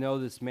do not know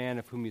this man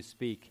of whom you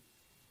speak.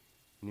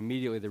 And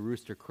immediately the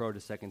rooster crowed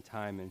a second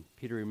time. And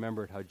Peter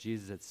remembered how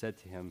Jesus had said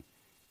to him,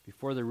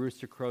 before the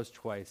rooster crows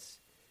twice,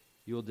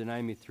 you will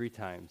deny me 3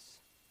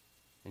 times.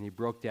 And he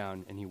broke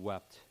down and he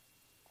wept.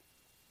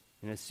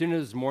 And as soon as it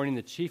was morning,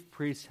 the chief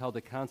priests held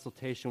a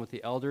consultation with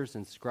the elders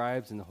and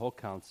scribes and the whole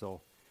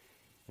council.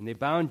 And they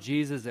bound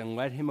Jesus and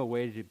led him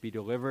away to be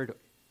delivered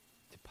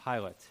to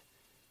Pilate.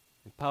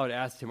 And Pilate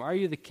asked him, are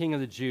you the king of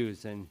the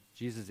Jews? And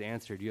Jesus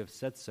answered, you have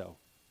said so.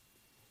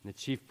 And the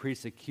chief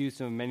priests accused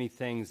him of many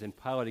things. And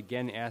Pilate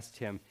again asked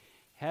him,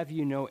 have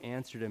you no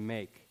answer to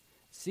make?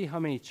 See how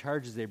many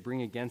charges they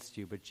bring against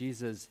you. But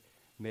Jesus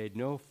made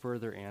no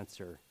further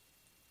answer.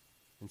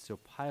 And so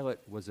Pilate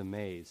was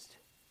amazed.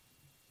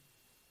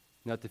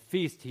 Now at the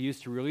feast he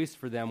used to release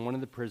for them one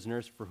of the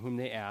prisoners for whom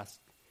they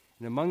asked.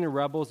 And among the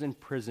rebels in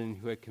prison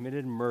who had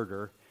committed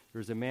murder, there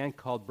was a man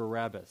called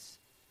Barabbas.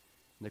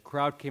 And the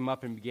crowd came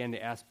up and began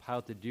to ask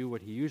Pilate to do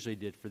what he usually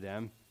did for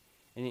them.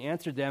 And he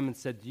answered them and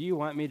said, "Do you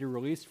want me to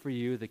release for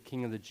you the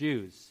king of the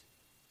Jews?"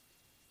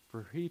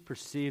 For he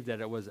perceived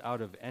that it was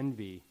out of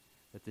envy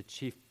that the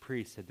chief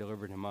priests had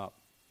delivered him up.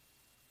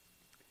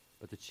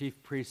 But the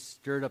chief priests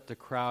stirred up the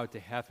crowd to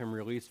have him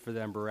release for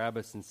them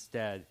Barabbas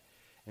instead.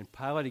 And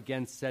Pilate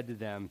again said to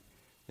them,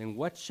 "Then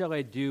what shall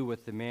I do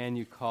with the man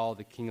you call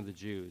the king of the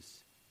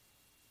Jews?"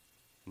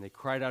 And they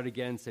cried out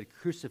again and said,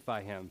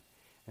 "Crucify him."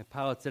 And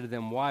Pilate said to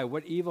them, "Why?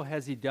 What evil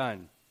has he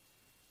done?"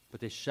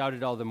 But they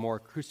shouted all the more,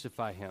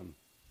 "Crucify him."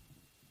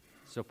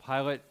 So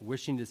Pilate,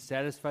 wishing to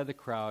satisfy the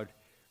crowd,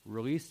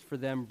 released for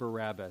them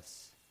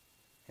Barabbas,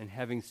 and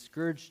having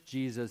scourged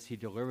Jesus, he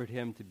delivered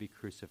him to be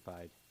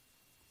crucified.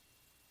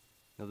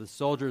 Now the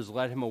soldiers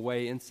led him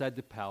away inside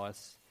the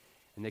palace,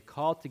 and they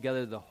called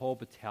together the whole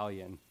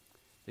battalion.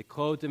 They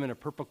clothed him in a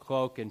purple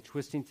cloak, and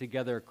twisting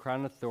together a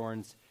crown of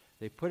thorns,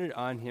 they put it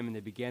on him, and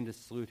they began to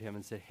salute him,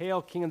 and said,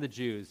 "Hail, King of the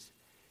Jews!"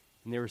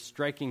 And they were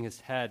striking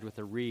his head with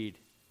a reed,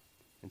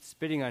 and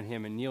spitting on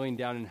him, and kneeling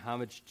down in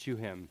homage to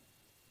him.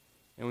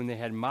 And when they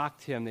had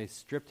mocked him, they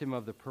stripped him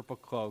of the purple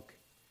cloak,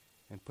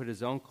 and put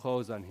his own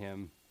clothes on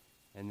him,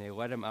 and they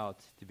led him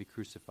out to be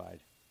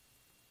crucified.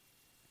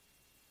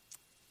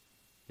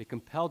 They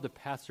compelled a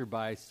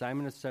passerby,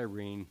 Simon of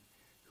Cyrene,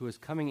 who was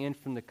coming in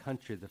from the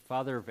country, the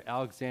father of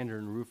Alexander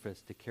and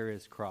Rufus, to carry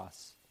his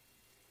cross.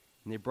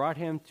 And they brought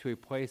him to a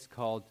place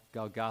called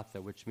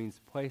Golgotha, which means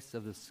place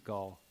of the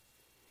skull.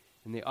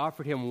 And they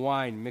offered him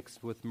wine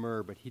mixed with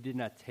myrrh, but he did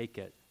not take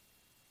it.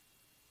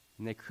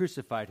 And they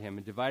crucified him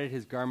and divided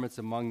his garments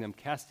among them,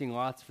 casting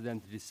lots for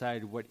them to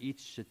decide what each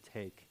should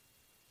take.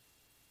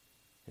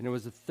 And it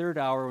was the third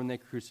hour when they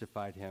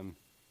crucified him,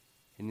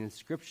 and the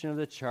inscription of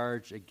the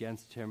charge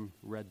against him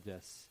read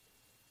this: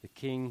 "The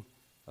King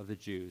of the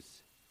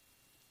Jews."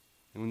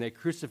 And when they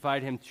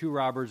crucified him, two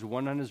robbers,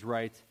 one on his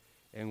right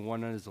and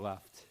one on his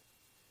left.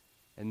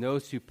 And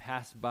those who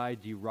passed by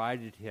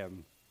derided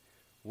him,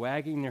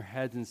 wagging their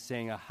heads and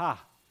saying,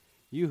 "Aha,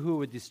 you who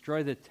would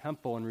destroy the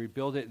temple and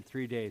rebuild it in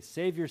 3 days,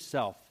 save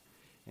yourself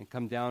and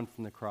come down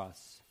from the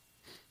cross."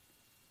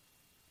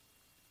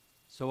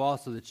 So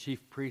also the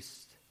chief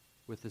priests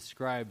with the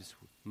scribes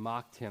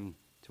mocked him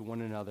to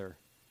one another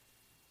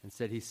and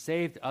said, "He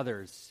saved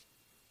others,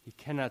 he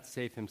cannot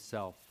save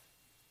himself.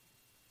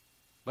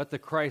 Let the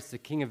Christ, the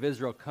King of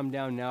Israel, come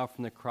down now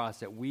from the cross,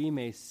 that we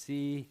may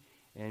see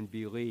and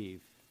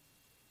believe."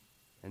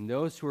 And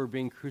those who were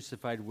being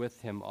crucified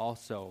with him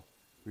also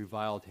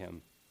reviled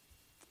him.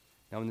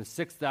 Now when the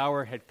 6th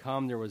hour had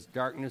come, there was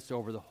darkness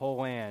over the whole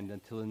land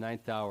until the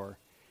 9th hour.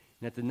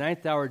 And at the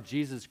 9th hour,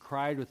 Jesus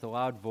cried with a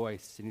loud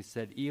voice, and he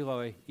said,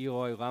 "Eloi,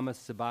 Eloi, lama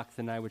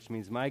sabachthani," which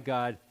means, my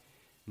God,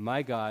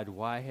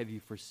 why have you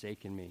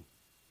forsaken me?"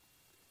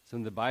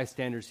 Some of the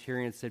bystanders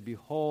hearing it said,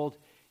 "Behold,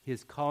 he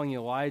is calling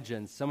Elijah."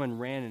 And someone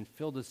ran and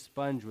filled a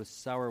sponge with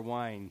sour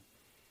wine.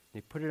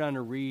 They put it on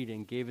a reed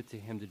and gave it to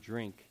him to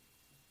drink.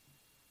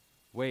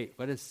 "Wait,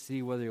 let us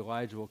see whether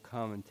Elijah will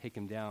come and take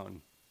him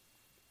down."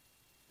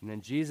 And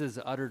then Jesus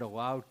uttered a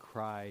loud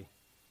cry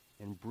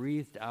and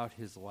breathed out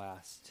his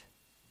last.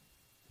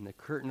 And the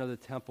curtain of the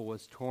temple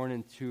was torn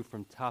in two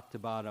from top to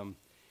bottom.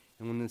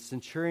 And when the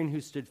centurion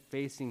who stood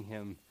facing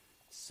him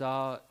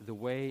saw the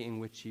way in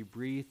which he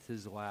breathed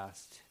his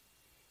last,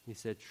 he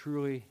said,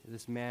 "Truly,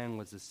 this man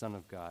was the Son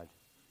of God."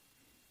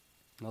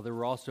 Now there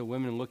were also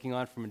women looking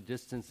on from a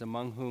distance,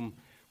 among whom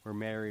were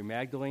Mary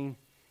Magdalene,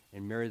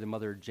 and Mary the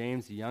mother of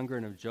James the younger,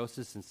 and of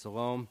Joseph and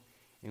Salome.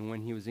 And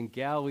when he was in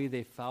Galilee,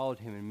 they followed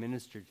him and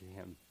ministered to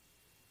him.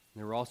 And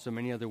there were also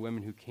many other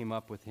women who came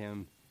up with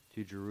him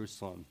to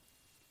Jerusalem.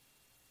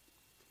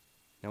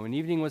 Now when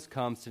evening was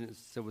come,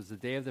 since it was the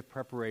day of the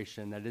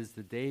preparation, that is,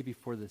 the day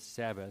before the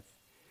Sabbath,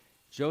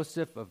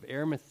 Joseph of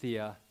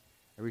Arimathea,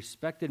 a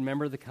respected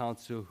member of the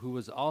council, who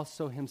was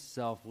also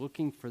himself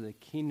looking for the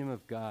kingdom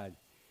of God,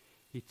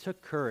 he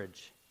took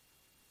courage,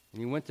 and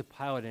he went to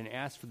Pilate and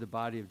asked for the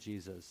body of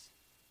Jesus.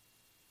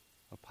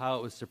 Well,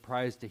 Pilate was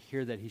surprised to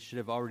hear that he should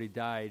have already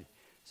died,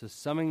 so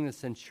summoning the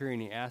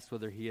centurion, he asked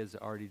whether he is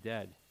already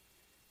dead.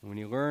 And when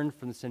he learned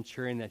from the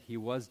centurion that he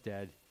was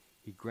dead,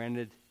 he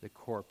granted the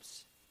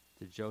corpse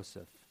to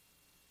Joseph.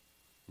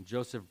 And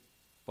Joseph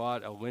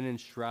bought a linen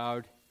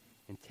shroud,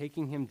 and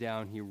taking him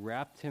down, he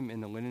wrapped him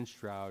in the linen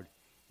shroud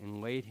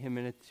and laid him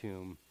in a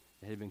tomb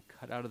that had been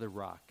cut out of the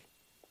rock.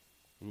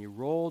 And he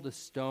rolled a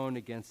stone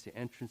against the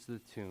entrance of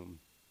the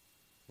tomb.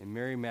 And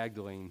Mary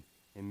Magdalene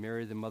and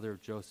Mary the mother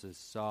of Joseph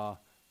saw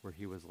where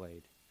he was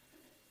laid.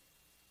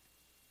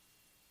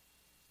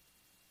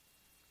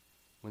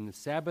 When the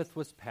Sabbath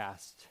was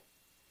past,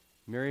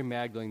 Mary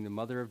Magdalene, the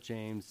mother of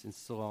James, and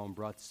Salome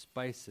brought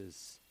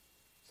spices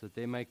so that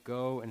they might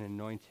go and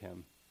anoint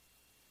him.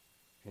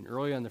 And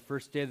early on the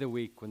first day of the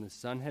week, when the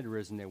sun had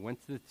risen, they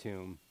went to the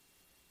tomb,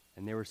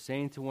 and they were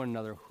saying to one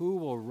another, "Who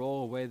will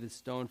roll away the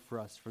stone for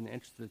us from the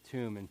entrance of the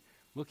tomb?" And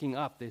looking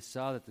up, they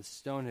saw that the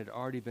stone had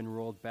already been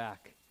rolled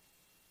back.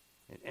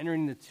 And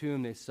entering the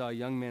tomb, they saw a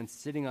young man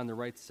sitting on the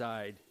right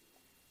side,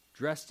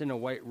 dressed in a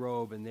white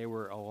robe, and they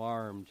were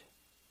alarmed.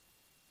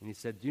 And he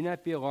said, "Do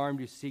not be alarmed.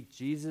 You seek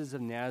Jesus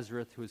of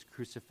Nazareth, who was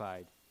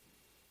crucified.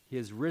 He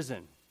is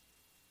risen.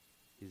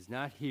 He's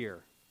not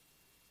here.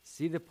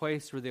 See the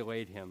place where they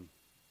laid him.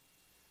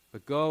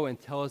 But go and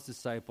tell his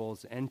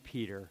disciples and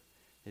Peter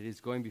that he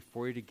is going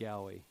before you to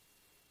Galilee,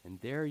 and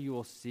there you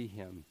will see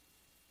him,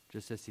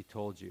 just as he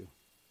told you."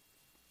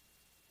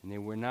 And they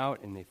went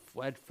out and they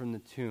fled from the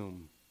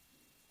tomb,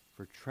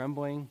 for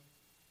trembling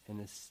and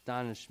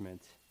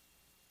astonishment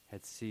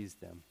had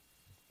seized them.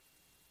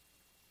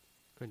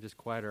 Go ahead and just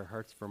quiet our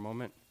hearts for a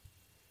moment.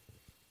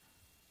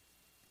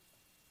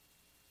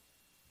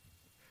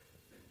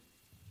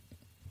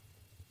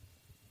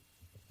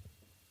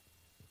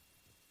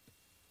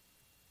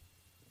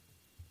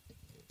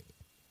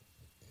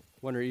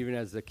 Wonder, even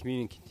as the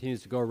communion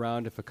continues to go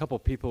around, if a couple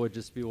people would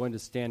just be willing to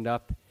stand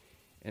up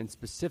and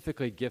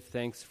specifically give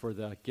thanks for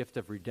the gift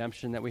of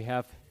redemption that we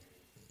have.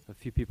 A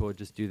few people would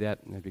just do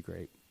that, and that'd be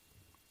great.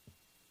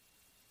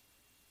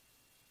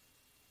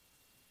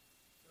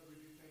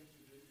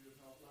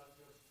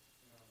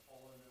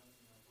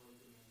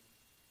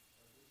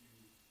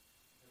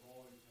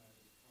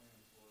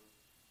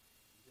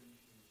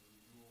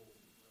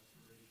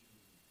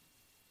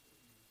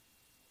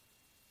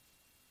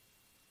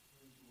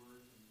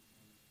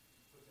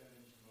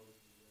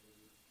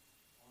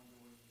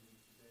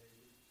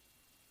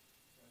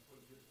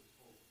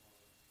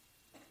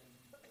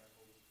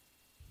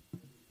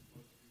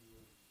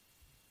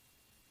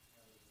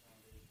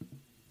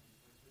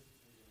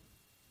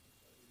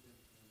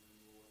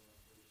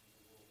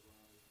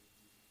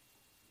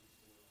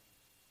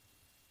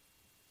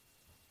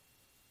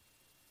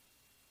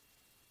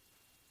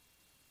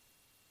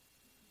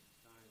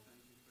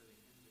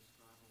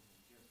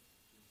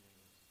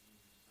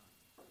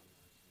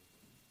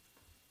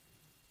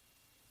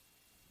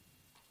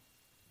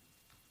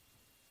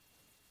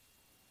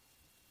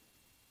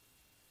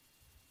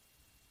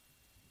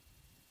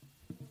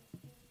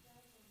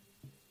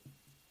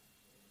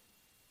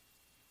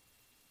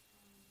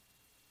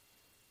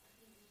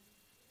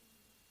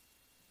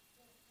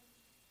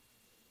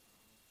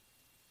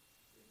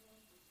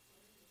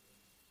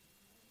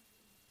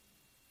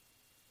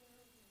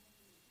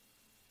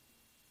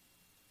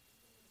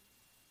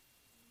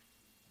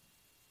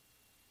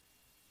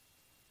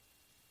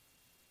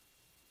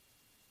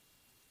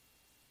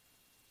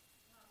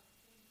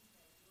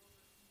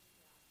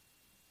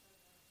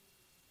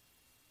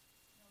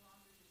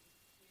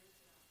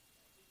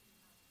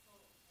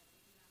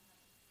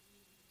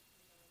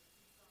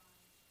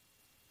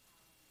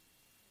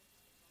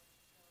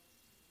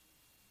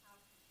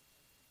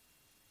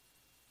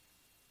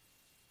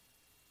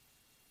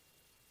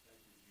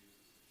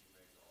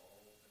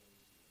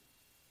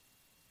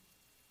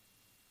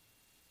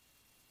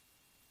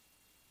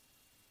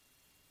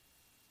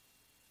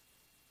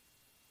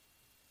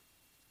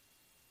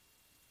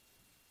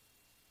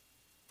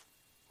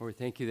 Lord, we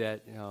thank you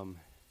that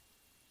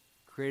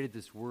created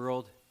this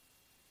world,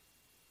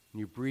 and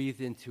you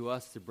breathed into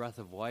us the breath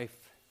of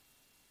life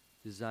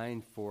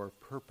designed for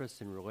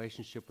purpose and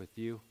relationship with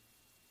you,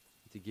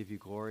 to give you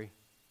glory.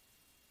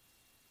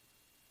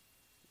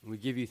 And we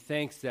give you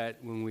thanks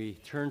that when we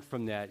turned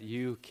from that,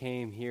 you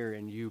came here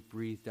and you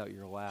breathed out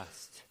your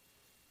last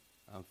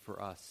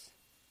for us.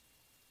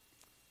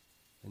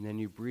 And then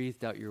you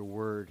breathed out your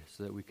word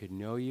so that we could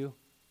know you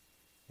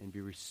and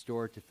be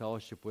restored to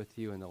fellowship with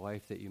you and the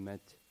life that you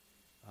meant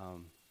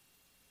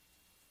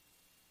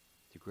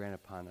to grant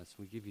upon us.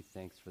 We give you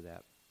thanks for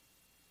that.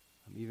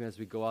 Even as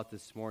we go out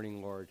this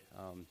morning, Lord,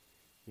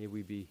 may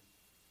we be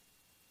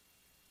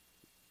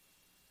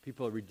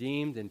people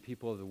redeemed and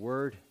people of the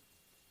word.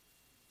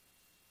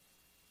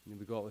 And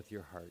we go out with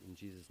your heart. In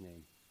Jesus'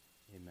 name,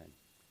 amen.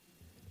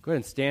 Go ahead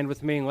and stand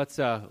with me, and let's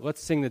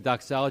sing the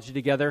doxology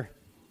together.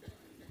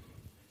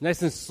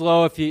 Nice and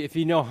slow. If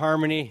you know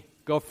harmony,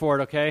 go for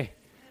it, okay?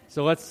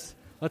 So let's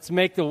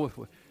make the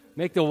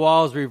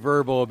walls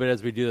reverb a little bit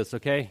as we do this,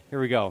 okay? Here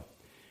we go.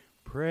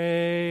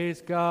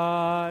 Praise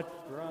God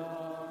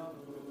from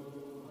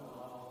whom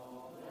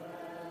all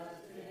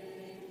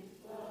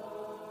blessings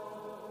flow.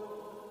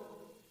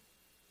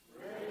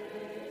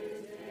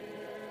 Praise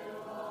Him,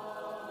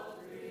 all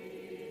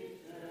creatures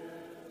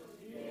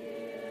hear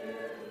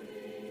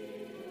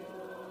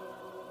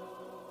below.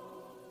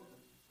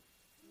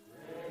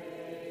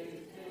 Praise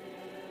Him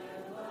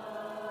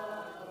above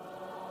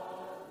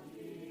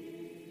the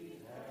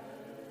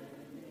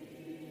heavenly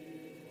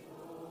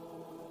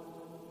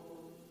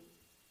host.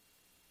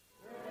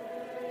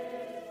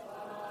 Praise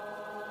Father,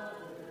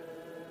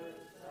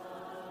 Son,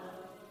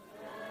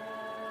 and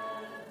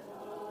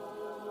Holy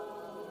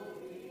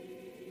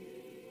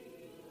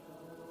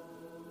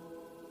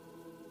Ghost.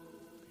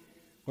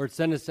 Lord,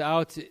 send us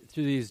out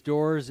through these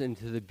doors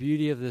into the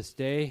beauty of this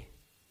day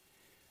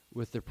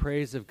with the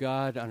praise of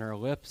God on our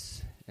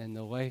lips and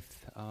the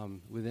life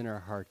within our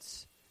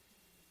hearts.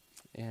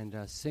 And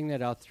sing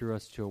that out through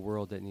us to a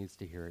world that needs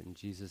to hear it. In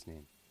Jesus'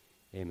 name,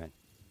 amen.